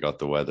 Yeah, if you got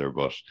the weather,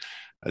 but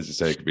as you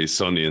say, it could be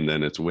sunny and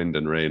then it's wind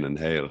and rain and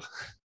hail.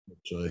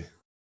 Actually,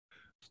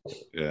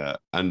 Yeah.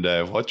 And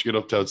what you get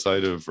up to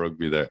outside of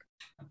rugby there?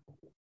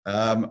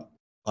 I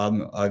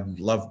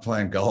love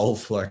playing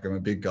golf. Like, I'm a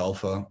big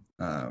golfer.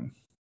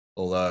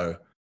 Although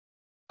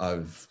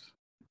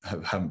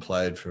haven't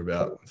played for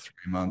about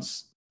 3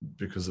 months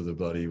because of the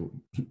bloody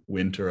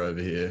winter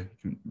over here.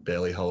 You can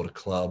barely hold a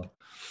club,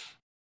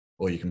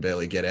 or you can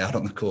barely get out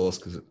on the course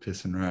because it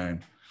piss and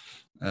rain.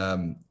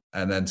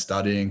 And then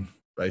studying,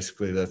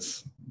 basically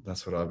that's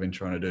what I've been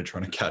trying to do,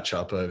 trying to catch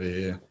up over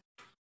here.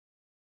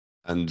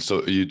 And so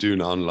are you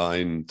doing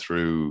online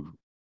through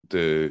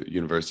the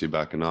University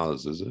back in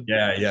Oz, is it?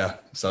 Yeah.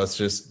 So it's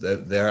just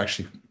they're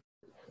actually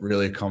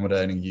really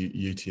accommodating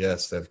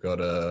UTS. They've got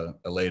a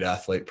elite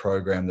athlete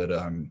program that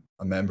I'm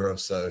a member of.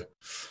 So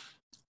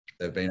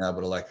they've been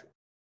able to like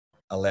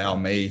allow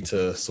me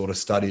to sort of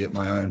study at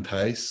my own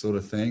pace, sort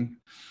of thing,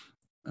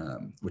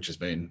 which has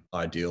been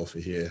ideal for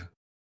here.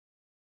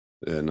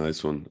 Yeah,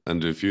 nice one. And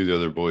do a few of the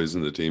other boys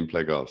in the team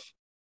play golf?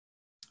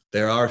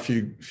 There are a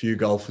few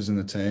golfers in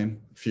the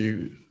team,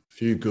 few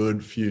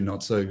good, few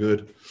not so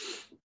good.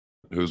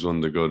 Who's one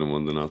the good and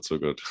one the not so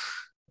good?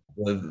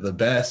 The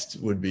best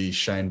would be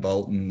Shane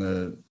Bolton,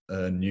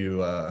 the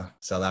new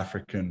South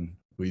African.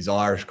 He's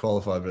Irish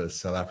qualified, but a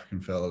South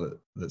African fella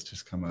that's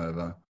just come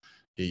over.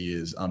 He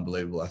is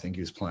unbelievable. I think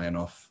he was playing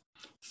off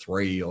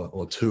 3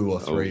 or 2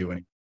 or 3 when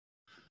he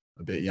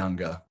was a bit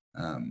younger.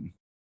 And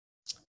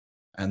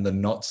the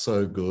not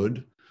so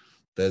good,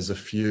 there's a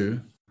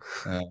few.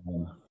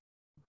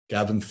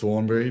 Gavin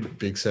Thornbury,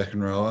 big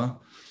second rower,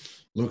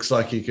 looks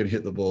like he could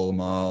hit the ball a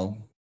mile,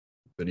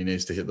 but he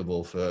needs to hit the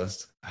ball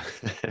first.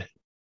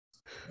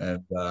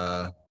 And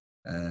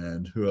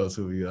who else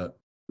have we got?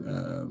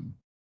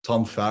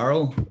 Tom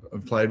Farrell.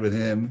 I've played with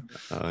him.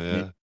 Oh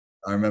yeah.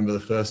 I remember the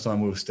first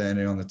time we were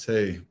standing on the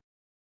tee,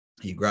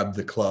 he grabbed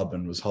the club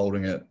and was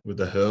holding it with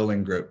the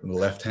hurling grip, with the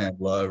left hand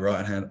low,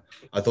 right hand.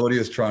 I thought he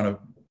was trying to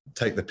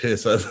take the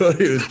piss. I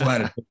thought he was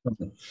playing it.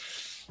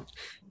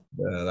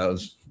 Yeah, that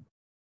was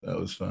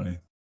funny.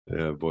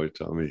 Yeah, boy,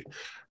 Tommy.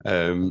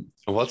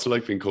 What's it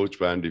like being coached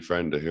by Andy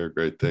Friend? I hear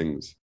great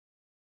things.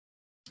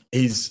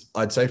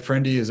 I'd say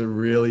Friendy is a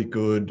really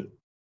good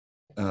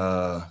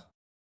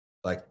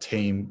like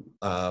team.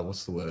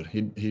 What's the word?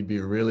 He'd be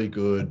a really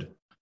good,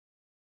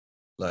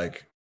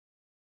 like,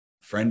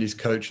 Friendy's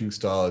coaching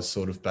style is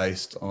sort of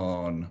based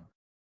on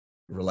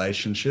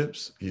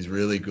relationships. He's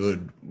really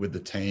good with the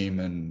team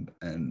and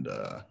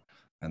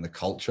the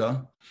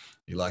culture.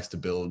 He likes to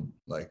build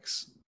like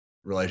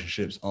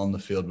relationships on the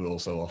field, but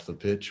also off the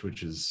pitch,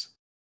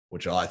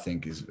 which I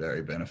think is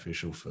very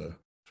beneficial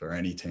for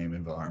any team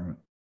environment.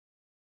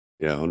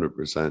 Yeah,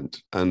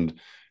 100%. And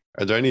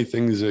are there any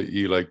things that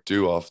you like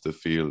do off the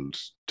field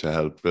to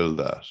help build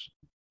that,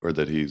 or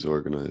that he's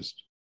organized?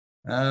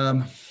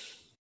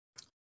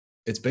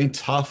 It's been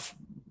tough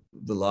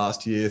the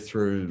last year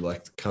through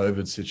like the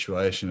COVID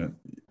situation.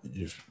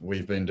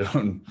 We'd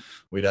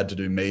had to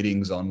do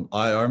meetings on.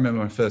 I remember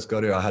when I first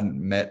got here, I hadn't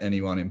met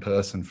anyone in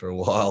person for a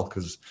while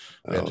because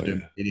we had to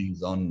do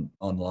meetings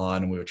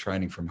online, and we were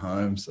training from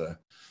home. So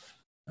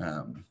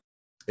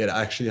it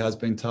actually has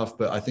been tough,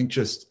 but I think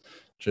just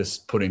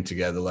putting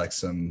together like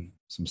some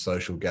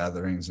social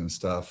gatherings and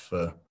stuff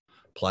for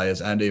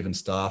players and even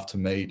staff to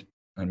meet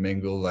and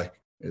mingle, like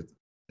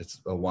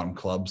it's a one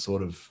club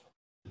sort of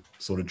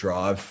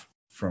drive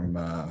from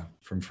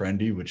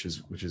Friendy, which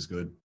is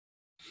good.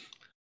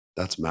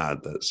 That's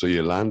mad. So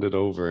you landed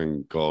over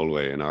in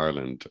Galway in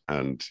Ireland,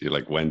 and you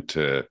like went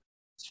to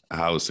a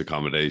house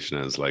accommodation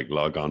as like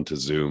log on to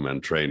Zoom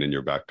and train in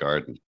your back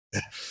garden.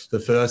 The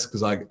first,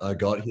 because I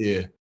got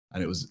here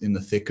and it was in the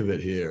thick of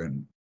it here,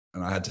 and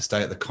I had to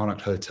stay at the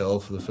Connacht Hotel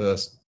for the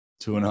first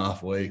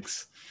 2.5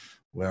 weeks,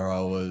 where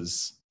I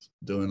was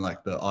doing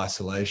like the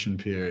isolation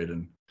period.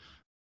 And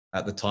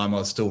at the time I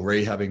was still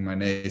rehabbing my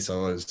knee,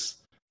 so I was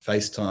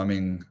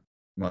FaceTiming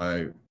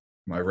my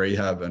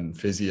rehab and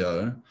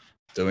physio,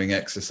 doing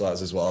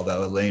exercises while they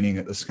were leaning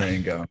at the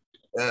screen going,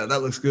 yeah,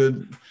 that looks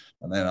good.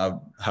 And then I'd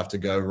have to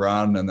go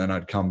run, and then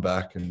I'd come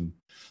back and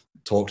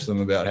talk to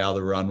them about how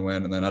the run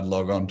went, and then I'd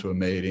log on to a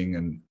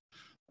meeting,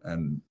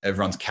 and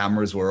everyone's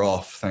cameras were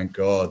off, thank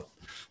God.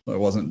 There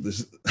wasn't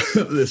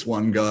this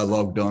one guy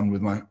logged on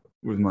with my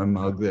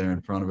mug there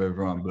in front of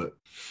everyone, but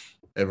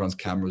everyone's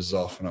cameras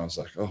off, and I was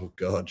like, oh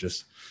God,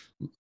 just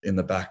in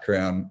the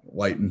background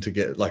waiting to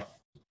get, like,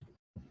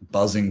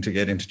 buzzing to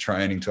get into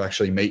training to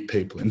actually meet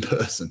people in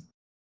person.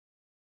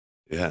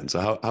 Yeah. And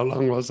so how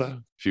long was that?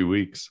 A few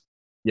weeks?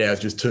 Yeah, it's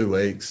just 2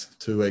 weeks.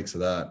 2 weeks of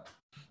that.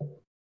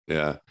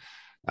 Yeah.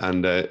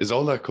 And is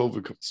all that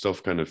COVID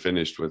stuff kind of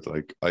finished with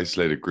like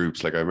isolated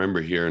groups? Like I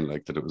remember hearing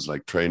like that it was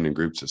like training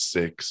groups of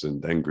 6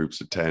 and then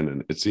groups of 10,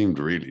 and it seemed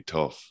really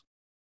tough.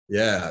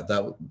 Yeah,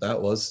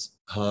 that was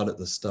hard at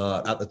the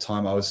start. At the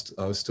time, I was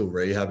still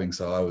rehabbing,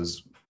 so I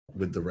was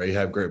with the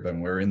rehab group,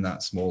 and we're in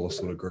that smaller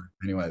sort of group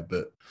anyway.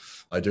 But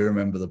I do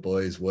remember the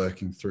boys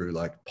working through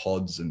like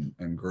pods and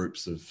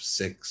groups of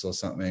 6 or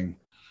something.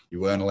 You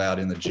weren't allowed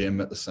in the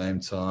gym at the same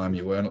time.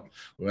 We weren't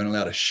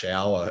allowed to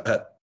shower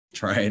at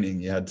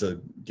training. You had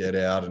to get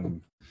out,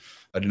 and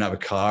I didn't have a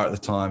car at the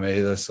time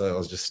either, so I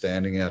was just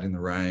standing out in the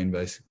rain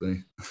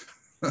basically.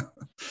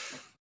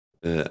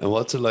 And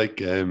what's it like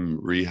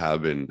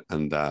rehabbing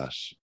and that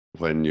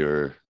when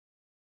you're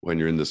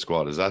in the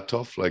squad? Is that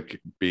tough? Like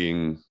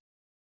being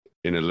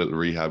in a little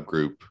rehab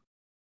group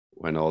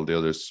when all the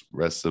others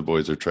rest of the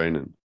boys are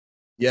training?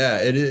 Yeah,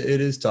 it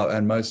is tough,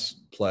 and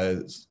most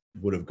players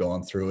would have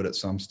gone through it at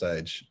some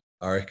stage.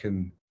 I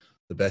reckon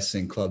the best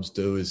thing clubs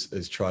do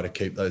is try to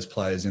keep those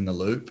players in the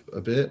loop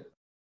a bit,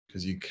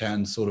 because you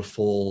can sort of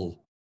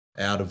fall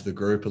out of the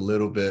group a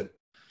little bit.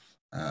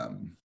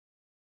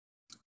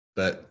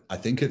 But I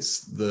think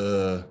it's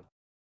the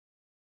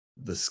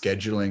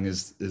scheduling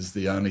is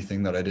the only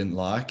thing that I didn't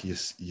like.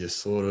 You're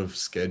sort of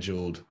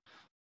scheduled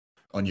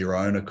on your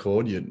own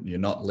accord. You're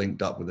not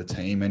linked up with a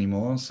team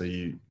anymore, so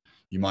you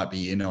might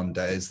be in on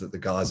days that the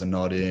guys are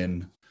not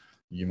in.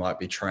 You might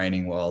be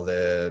training while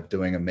they're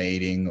doing a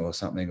meeting or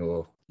something,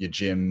 or your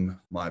gym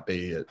might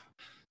be at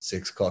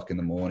 6 o'clock in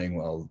the morning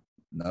while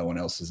no one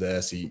else is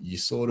there. So you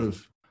sort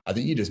of, I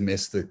think you just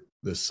miss the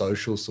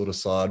social sort of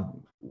side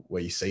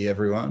where you see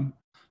everyone.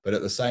 But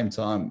at the same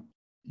time,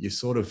 you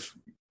sort of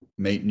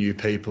meet new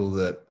people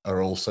that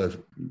are also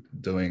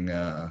doing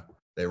their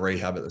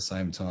rehab at the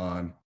same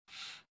time.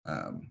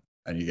 And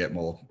you get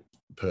more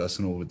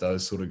personal with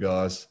those sort of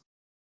guys,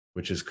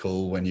 which is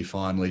cool when you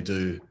finally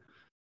do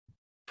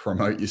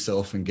promote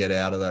yourself and get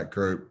out of that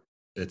group.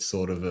 It's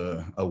sort of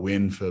a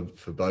win for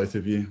both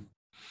of you.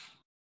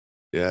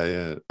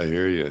 Yeah, I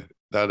hear you.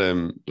 That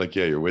like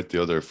yeah, you're with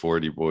the other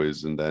 40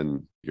 boys and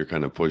then you're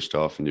kind of pushed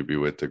off and you'd be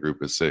with the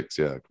group of 6.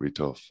 Yeah, it could be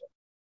tough.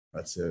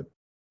 That's it.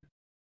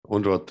 I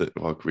wonder what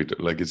could we do?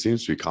 Like it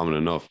seems to be common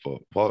enough, but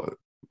what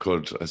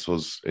could, I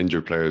suppose,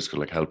 injured players could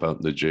like help out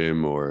in the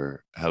gym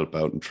or help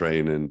out in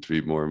training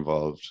to be more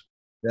involved?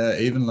 Yeah,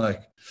 even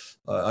like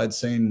I'd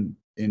seen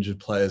injured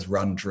players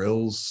run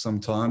drills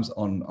sometimes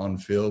on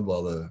field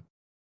while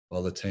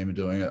the team are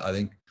doing it. I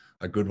think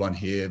a good one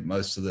here,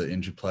 most of the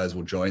injured players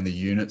will join the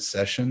unit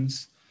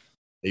sessions,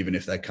 even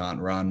if they can't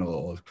run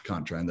or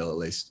can't train. They'll at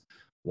least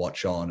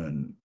watch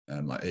on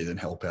and like even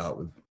help out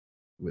with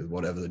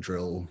whatever the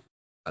drill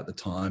at the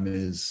time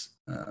is.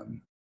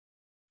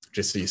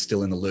 Just so you're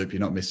still in the loop, you're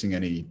not missing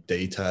any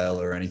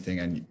detail or anything,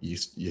 and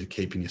you're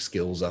keeping your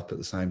skills up at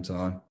the same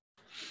time.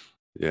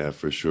 Yeah,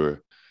 for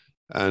sure.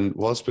 And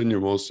what's been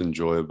your most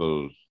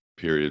enjoyable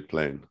period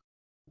playing?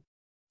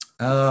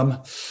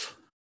 All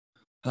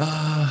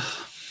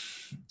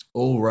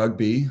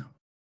rugby.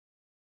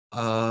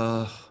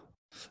 They're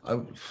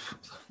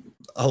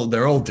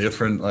all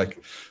different.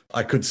 Like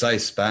I could say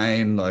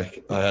Spain.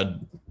 Like I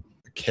had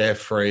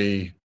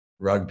carefree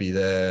rugby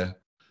there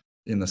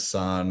in the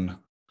sun.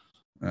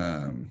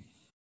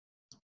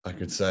 I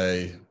could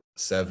say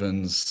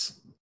sevens.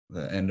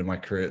 The end of my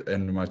career,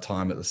 end of my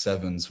time at the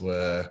sevens,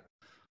 where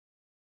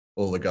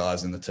all the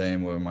guys in the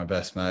team were my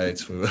best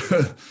mates. We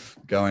were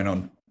going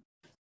on,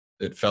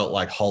 it felt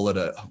like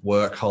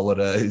work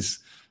holidays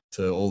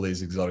to all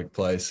these exotic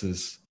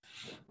places.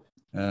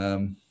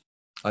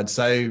 I'd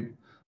say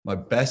my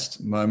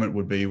best moment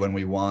would be when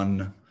we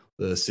won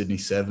the Sydney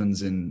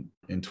Sevens in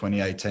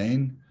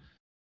 2018,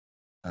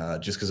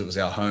 just because it was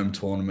our home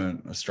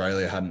tournament.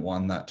 Australia hadn't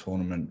won that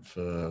tournament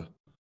for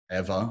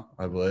ever,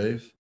 I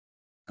believe.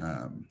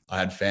 I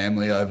had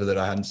family over that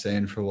I hadn't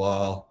seen for a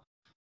while,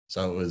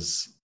 so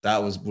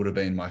would have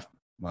been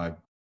my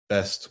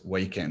best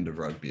weekend of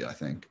rugby, I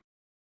think.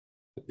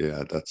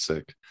 Yeah, that's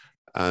sick.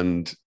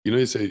 And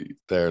you say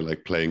they're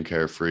like playing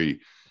carefree.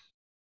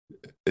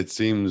 It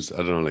seems, I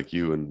don't know, like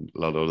you and a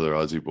lot of other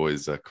Aussie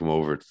boys that come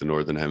over to the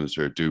Northern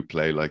Hemisphere do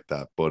play like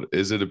that. But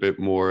is it a bit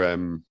more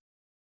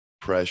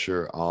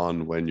pressure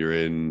on when you're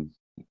in,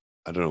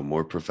 I don't know,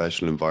 more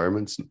professional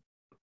environments?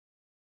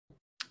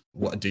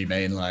 What do you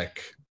mean,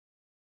 like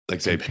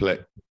say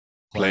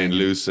playing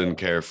loose and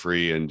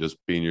carefree and just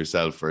being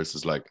yourself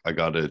versus like,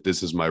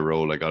 this is my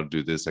role, I gotta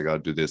do this, I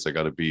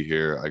gotta be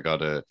here, I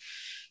gotta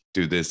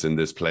do this in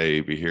this play,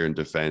 be here in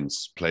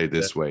defense, play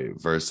this way,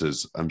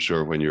 versus I'm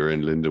sure when you're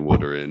in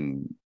Lindenwood or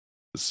in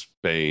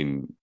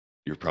Spain,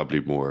 you're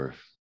probably more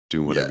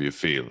doing whatever you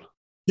feel.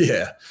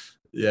 Yeah,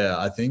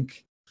 I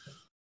think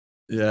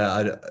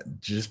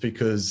just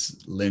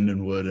because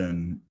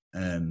Lindenwood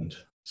and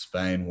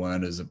Spain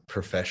weren't as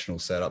professional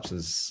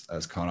setups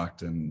as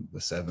Connacht and the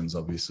Sevens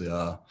obviously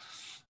are,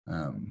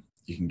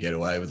 you can get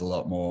away with a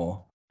lot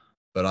more.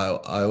 But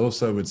I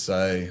also would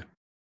say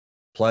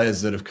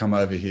players that have come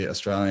over here,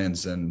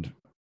 Australians and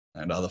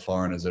other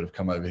foreigners that have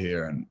come over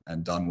here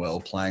and done well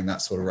playing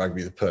that sort of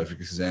rugby, the perfect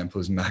example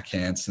is Mac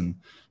Hansen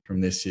from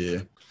this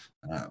year.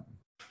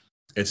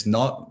 It's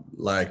not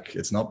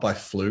by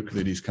fluke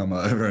that he's come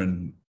over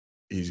and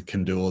he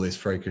can do all this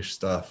freakish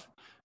stuff.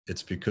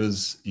 it's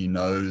because he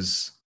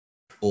knows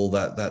all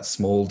that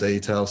small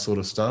detail sort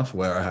of stuff,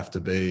 where I have to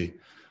be,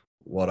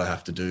 what I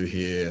have to do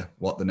here,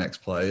 what the next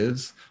play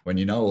is. When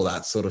you know all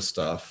that sort of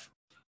stuff,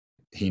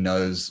 he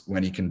knows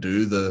when he can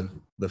do the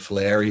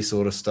flary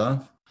sort of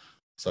stuff.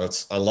 So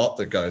it's a lot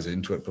that goes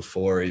into it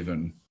before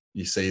even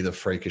you see the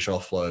freakish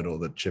offload or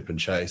the chip and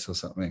chase or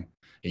something.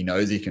 He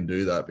knows he can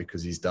do that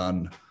because he's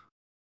done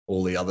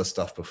all the other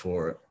stuff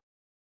before it.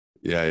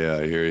 Yeah,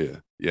 I hear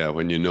you. Yeah,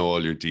 when you know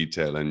all your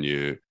detail and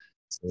you're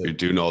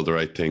doing all the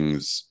right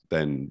things,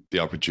 then the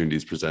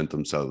opportunities present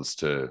themselves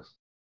to.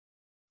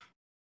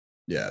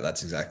 Yeah,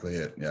 that's exactly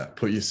it. Yeah,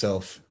 put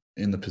yourself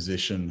in the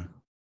position.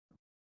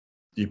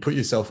 You put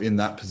yourself in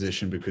that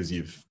position because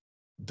you've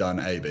done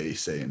A, B,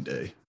 C, and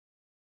D.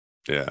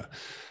 Yeah.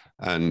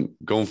 And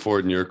going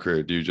forward in your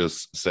career, do you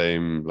just see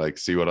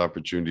what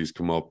opportunities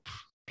come up,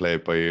 play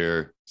it by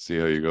ear, see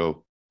how you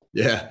go?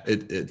 Yeah,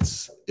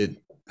 it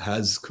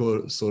has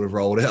sort of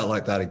rolled out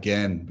like that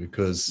again,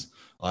 because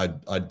I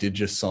did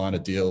just sign a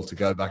deal to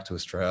go back to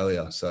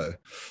Australia. So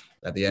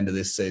at the end of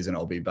this season,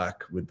 I'll be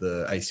back with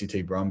the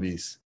ACT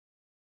Brumbies.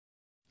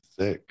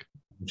 Sick.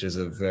 Which is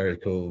a very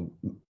cool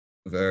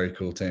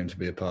team to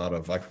be a part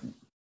of. Like,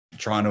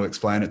 trying to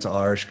explain it to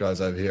Irish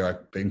guys over here,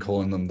 I've been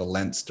calling them the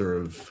Leinster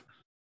of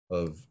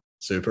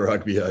Super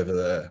Rugby over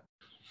there.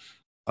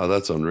 Oh,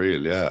 that's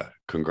unreal. Yeah.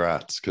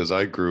 Congrats. Because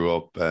I grew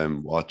up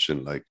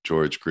watching like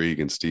George Greig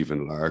and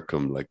Stephen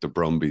Larkham, like the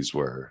Brumbies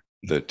were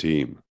the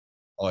team.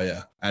 Oh,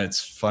 yeah. And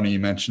it's funny you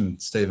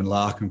mentioned Stephen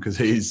Larkham, because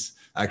he's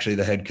actually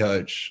the head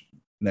coach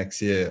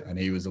next year, and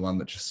he was the one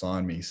that just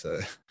signed me. So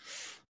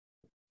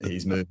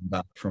he's moving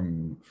back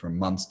from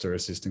Munster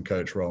assistant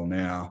coach role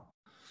now,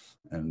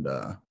 and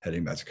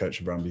heading back to coach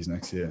the Brumbies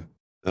next year.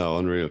 Oh,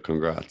 unreal.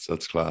 Congrats.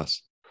 That's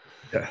class.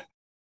 Yeah.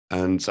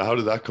 And so how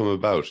did that come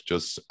about?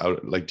 Just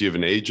out, like, do you have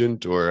an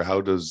agent, or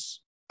how does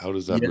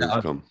that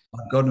move come?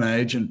 I've got an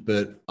agent,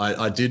 but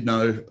I did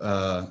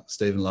know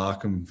Stephen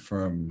Larkham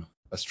from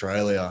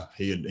Australia.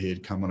 He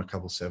had come on a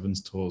couple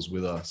sevens tours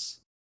with us,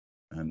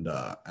 and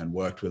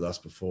worked with us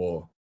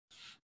before.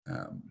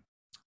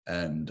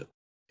 And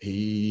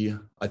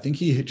I think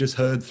he had just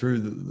heard through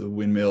the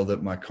windmill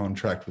that my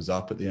contract was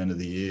up at the end of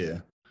the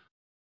year,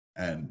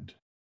 and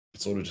it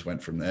sort of just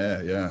went from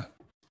there. Yeah.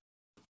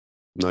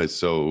 Nice.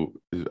 So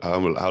how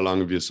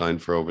long have you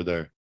signed for over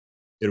there?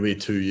 It'll be a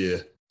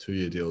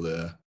 2-year deal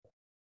there.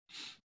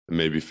 And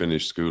maybe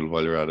finish school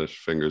while you're at it.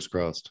 Fingers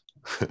crossed.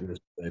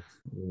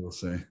 We'll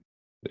see.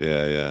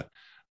 Yeah.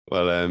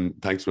 Well,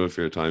 thanks so much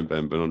for your time,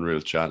 Ben. Been unreal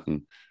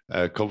chatting.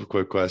 A couple of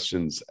quick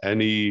questions.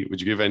 Would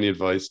you give any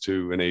advice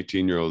to an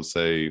 18-year-old,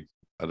 say,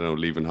 I don't know,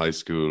 leaving high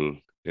school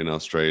in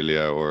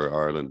Australia or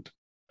Ireland?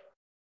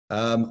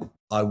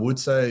 I would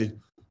say,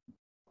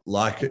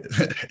 like,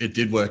 it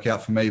did work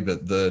out for me,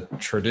 but the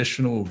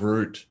traditional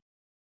route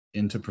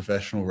into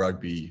professional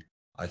rugby,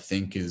 I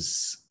think,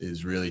 is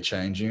really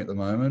changing at the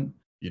moment.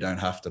 You don't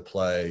have to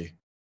play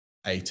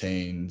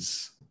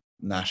 18s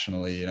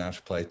nationally. You don't have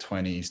to play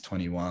 20s,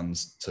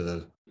 21s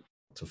to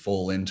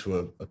fall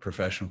into a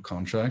professional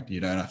contract.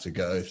 You don't have to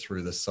go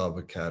through the sub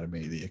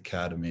academy,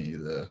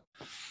 the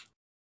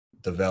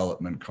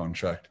development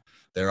contract.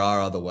 There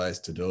are other ways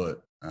to do it.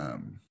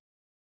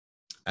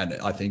 And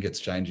I think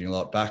it's changing a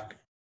lot. Back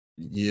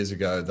years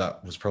ago,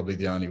 that was probably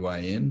the only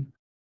way in.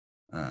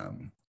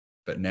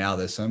 But now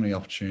there's so many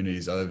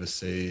opportunities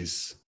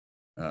overseas,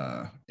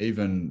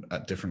 even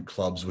at different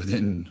clubs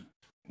within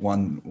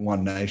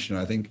one nation.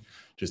 I think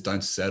just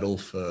don't settle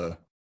for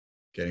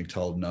getting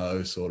told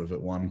no sort of at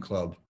one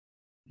club.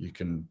 You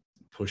can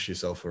push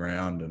yourself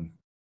around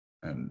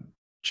and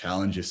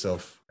challenge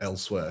yourself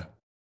elsewhere.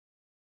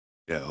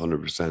 Yeah,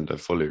 100%. I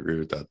fully agree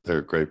with that.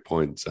 They're great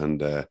points.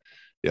 And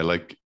yeah,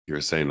 like you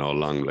were saying all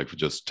along, like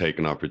just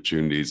taking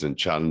opportunities and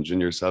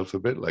challenging yourself a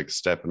bit, like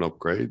stepping up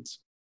grades.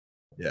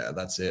 Yeah,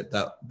 that's it.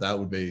 That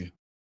would be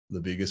the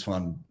biggest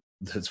one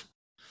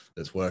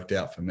that's worked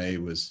out for me,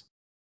 was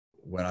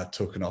when I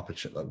took an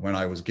opportunity. When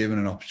I was given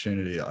an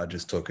opportunity, I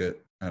just took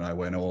it and I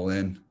went all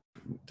in.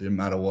 Didn't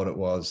matter what it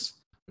was.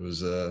 It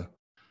was a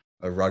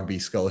rugby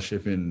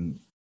scholarship in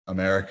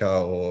America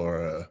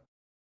or a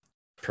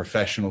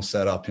professional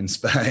setup in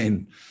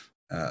Spain.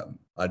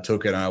 I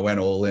took it and I went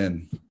all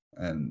in,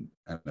 and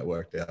it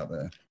worked out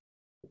there.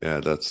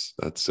 Yeah, that's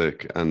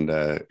sick. And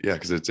yeah,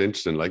 because it's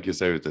interesting, like you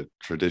say, with the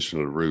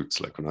traditional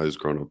routes, like when I was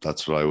growing up,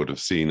 that's what I would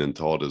have seen and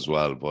thought as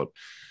well. But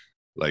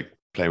like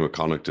playing with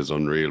Connacht is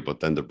unreal, but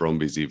then the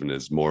Brumbies even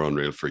is more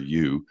unreal for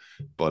you.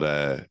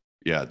 But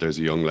yeah, there's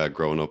a young lad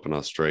growing up in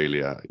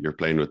Australia. You're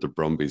playing with the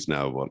Brumbies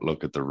now, but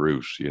look at the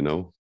route, you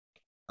know?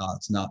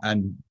 It's not,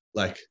 and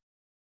like,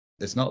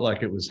 it's not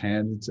like it was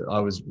handed to. I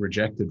was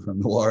rejected from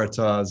the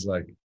Waratahs.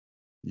 Like,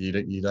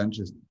 you don't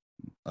just,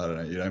 I don't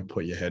know, you don't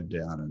put your head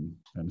down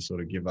and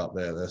sort of give up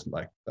there.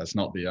 That's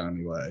not the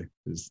only way,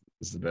 is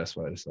the best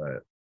way to say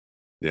it.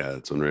 Yeah,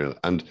 it's unreal.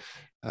 And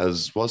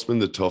what's been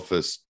the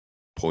toughest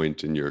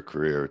point in your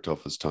career,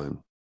 toughest time?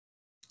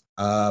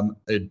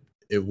 It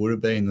would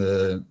have been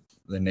the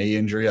knee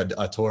injury.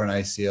 I tore an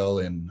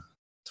ACL in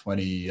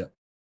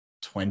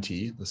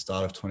the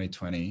start of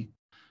 2020,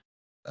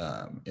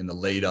 in the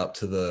lead up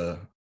to the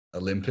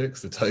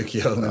Olympics, the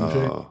Tokyo Olympics.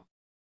 Oh,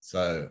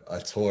 So I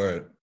tore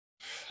it,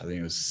 I think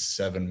it was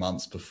 7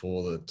 months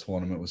before the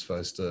tournament was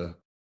supposed to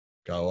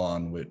go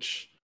on,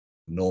 which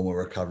normal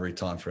recovery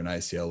time for an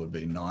ACL would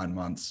be 9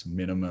 months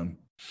minimum.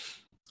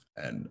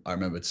 And I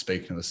remember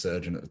speaking to the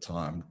surgeon at the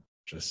time,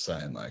 just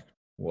saying, like,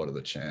 what are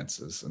the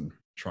chances, and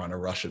trying to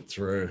rush it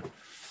through.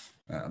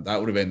 That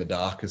would have been the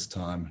darkest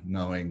time,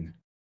 knowing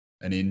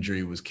an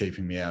injury was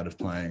keeping me out of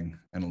playing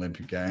an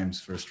Olympic Games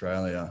for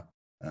Australia.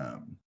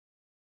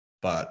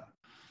 But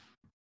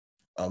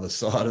other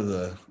side of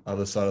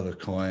the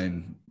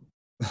coin,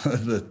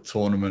 the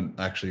tournament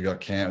actually got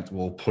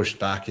pushed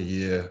back a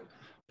year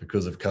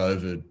because of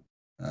COVID.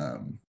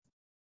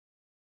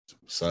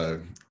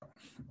 So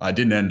I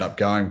didn't end up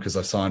going because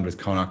I signed with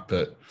Connacht,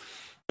 but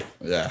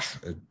yeah,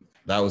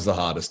 that was the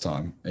hardest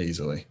time,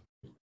 easily.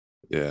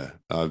 yeah.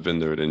 I've been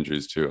there with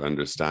injuries too. I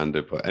understand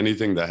it, but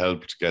anything that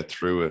helped get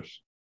through it?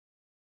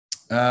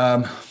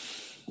 I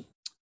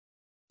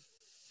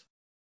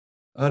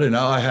don't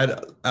know. I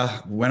had,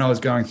 when I was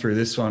going through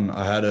this one,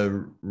 I had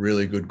a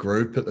really good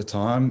group at the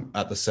time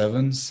at the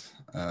sevens.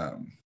 I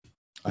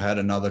had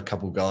another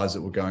couple of guys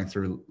that were going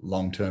through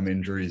long-term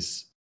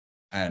injuries,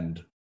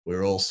 and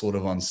we're all sort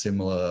of on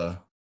similar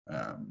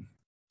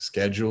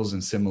schedules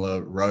and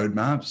similar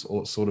roadmaps,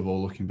 or sort of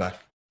all looking back,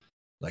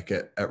 like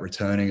at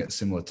returning at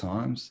similar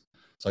times.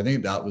 So I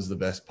think that was the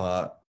best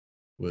part,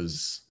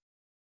 was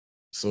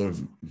sort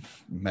of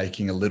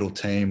making a little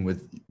team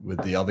with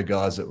the other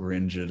guys that were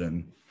injured,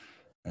 and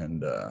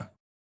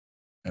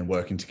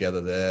working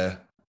together there.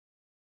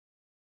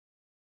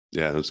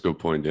 Yeah, that's a good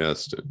point.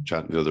 Yes,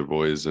 chatting to the other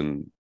boys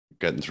and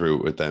getting through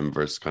it with them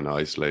versus kind of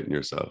isolating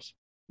yourself.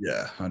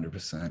 Yeah,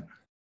 100%.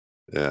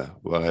 Yeah.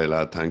 Well, hey,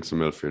 lad, thanks a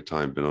mil for your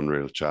time. Been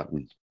unreal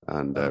chatting,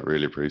 and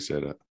really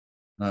appreciate it.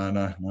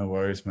 No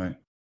worries, mate.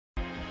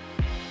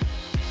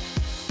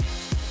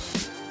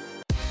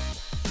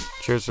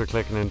 Cheers for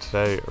clicking in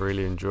today. I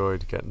really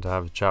enjoyed getting to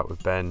have a chat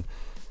with Ben.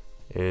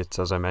 It's,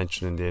 as I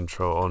mentioned in the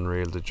intro,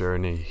 unreal the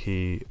journey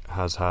he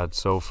has had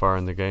so far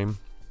in the game,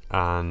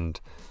 and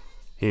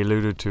he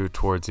alluded to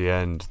towards the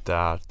end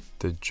that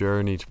the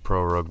journey to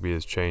pro rugby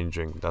is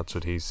changing. That's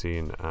what he's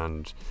seen,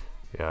 and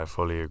yeah, I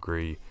fully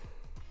agree.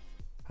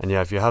 And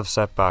yeah, if you have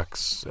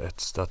setbacks,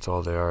 that's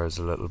all they are, is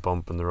a little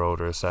bump in the road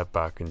or a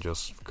setback, and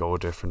just go a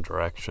different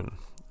direction.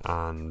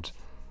 And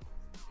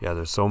yeah,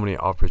 there's so many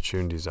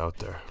opportunities out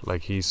there.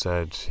 Like he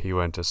said, he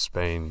went to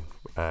Spain,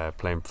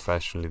 playing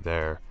professionally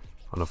there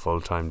on a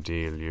full-time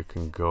deal. You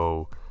can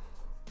go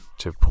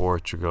to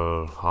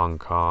Portugal, Hong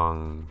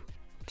Kong,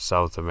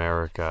 South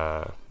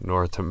America,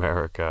 North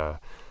America,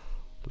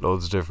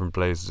 loads of different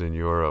places in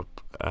Europe.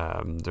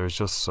 There's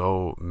just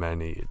so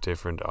many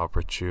different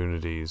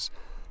opportunities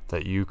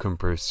that you can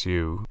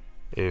pursue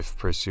if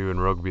pursuing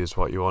rugby is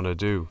what you want to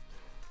do.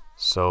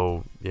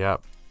 So yeah,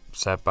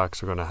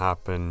 setbacks are going to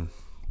happen.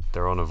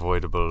 They're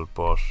unavoidable,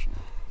 but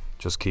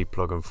just keep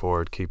plugging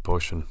forward, keep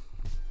pushing.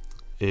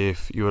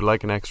 If you would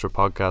like an extra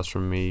podcast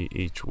from me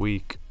each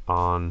week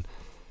on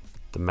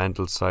the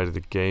mental side of the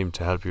game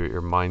to help you with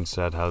your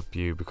mindset, help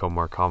you become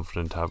more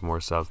confident, have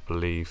more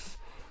self-belief,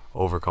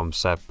 overcome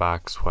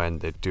setbacks when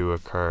they do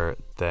occur,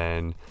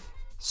 then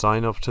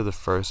sign up to the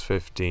first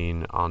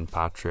 15 on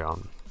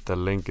Patreon. The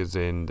link is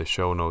in the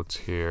show notes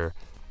here,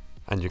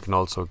 and you can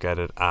also get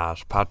it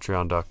at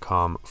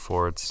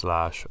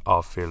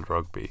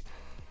patreon.com/offfieldrugby.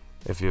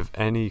 If you have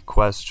any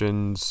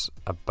questions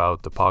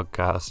about the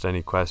podcast,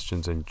 any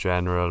questions in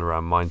general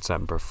around mindset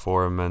and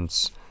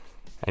performance,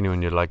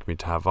 anyone you'd like me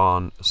to have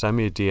on, send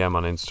me a DM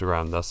on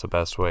Instagram. That's the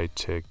best way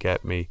to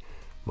get me.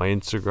 My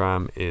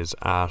Instagram is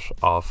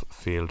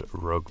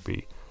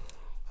 @offfieldrugby.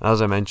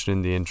 As I mentioned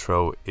in the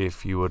intro,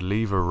 if you would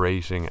leave a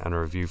rating and a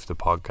review for the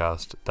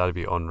podcast, that'd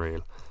be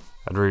unreal.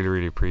 I'd really,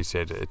 really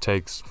appreciate it. It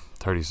takes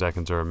 30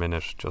 seconds or a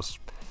minute. Just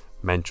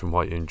mention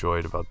what you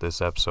enjoyed about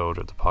this episode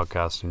or the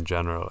podcast in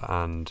general,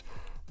 and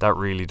that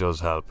really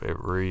does help. It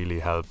really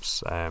helps.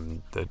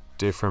 The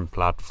different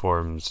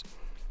platforms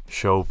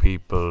show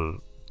people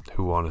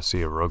who want to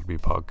see a rugby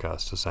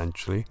podcast,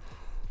 essentially,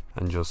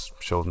 and just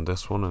show them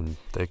this one and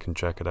they can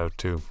check it out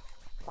too.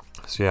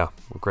 So yeah,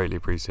 we'd greatly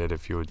appreciate it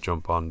if you would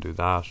jump on and do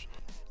that.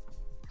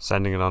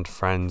 Sending it on to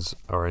friends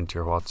or into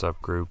your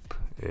WhatsApp group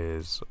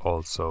is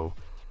also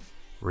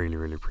really,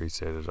 really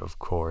appreciated, of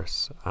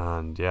course.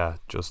 And yeah,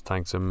 just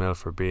thanks a mil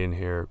for being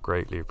here.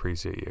 Greatly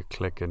appreciate you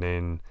clicking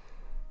in,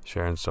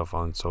 sharing stuff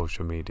on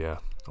social media,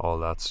 all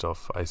that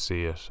stuff. I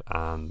see it,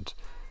 and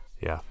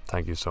yeah,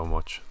 thank you so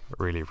much.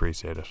 Really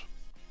appreciate it.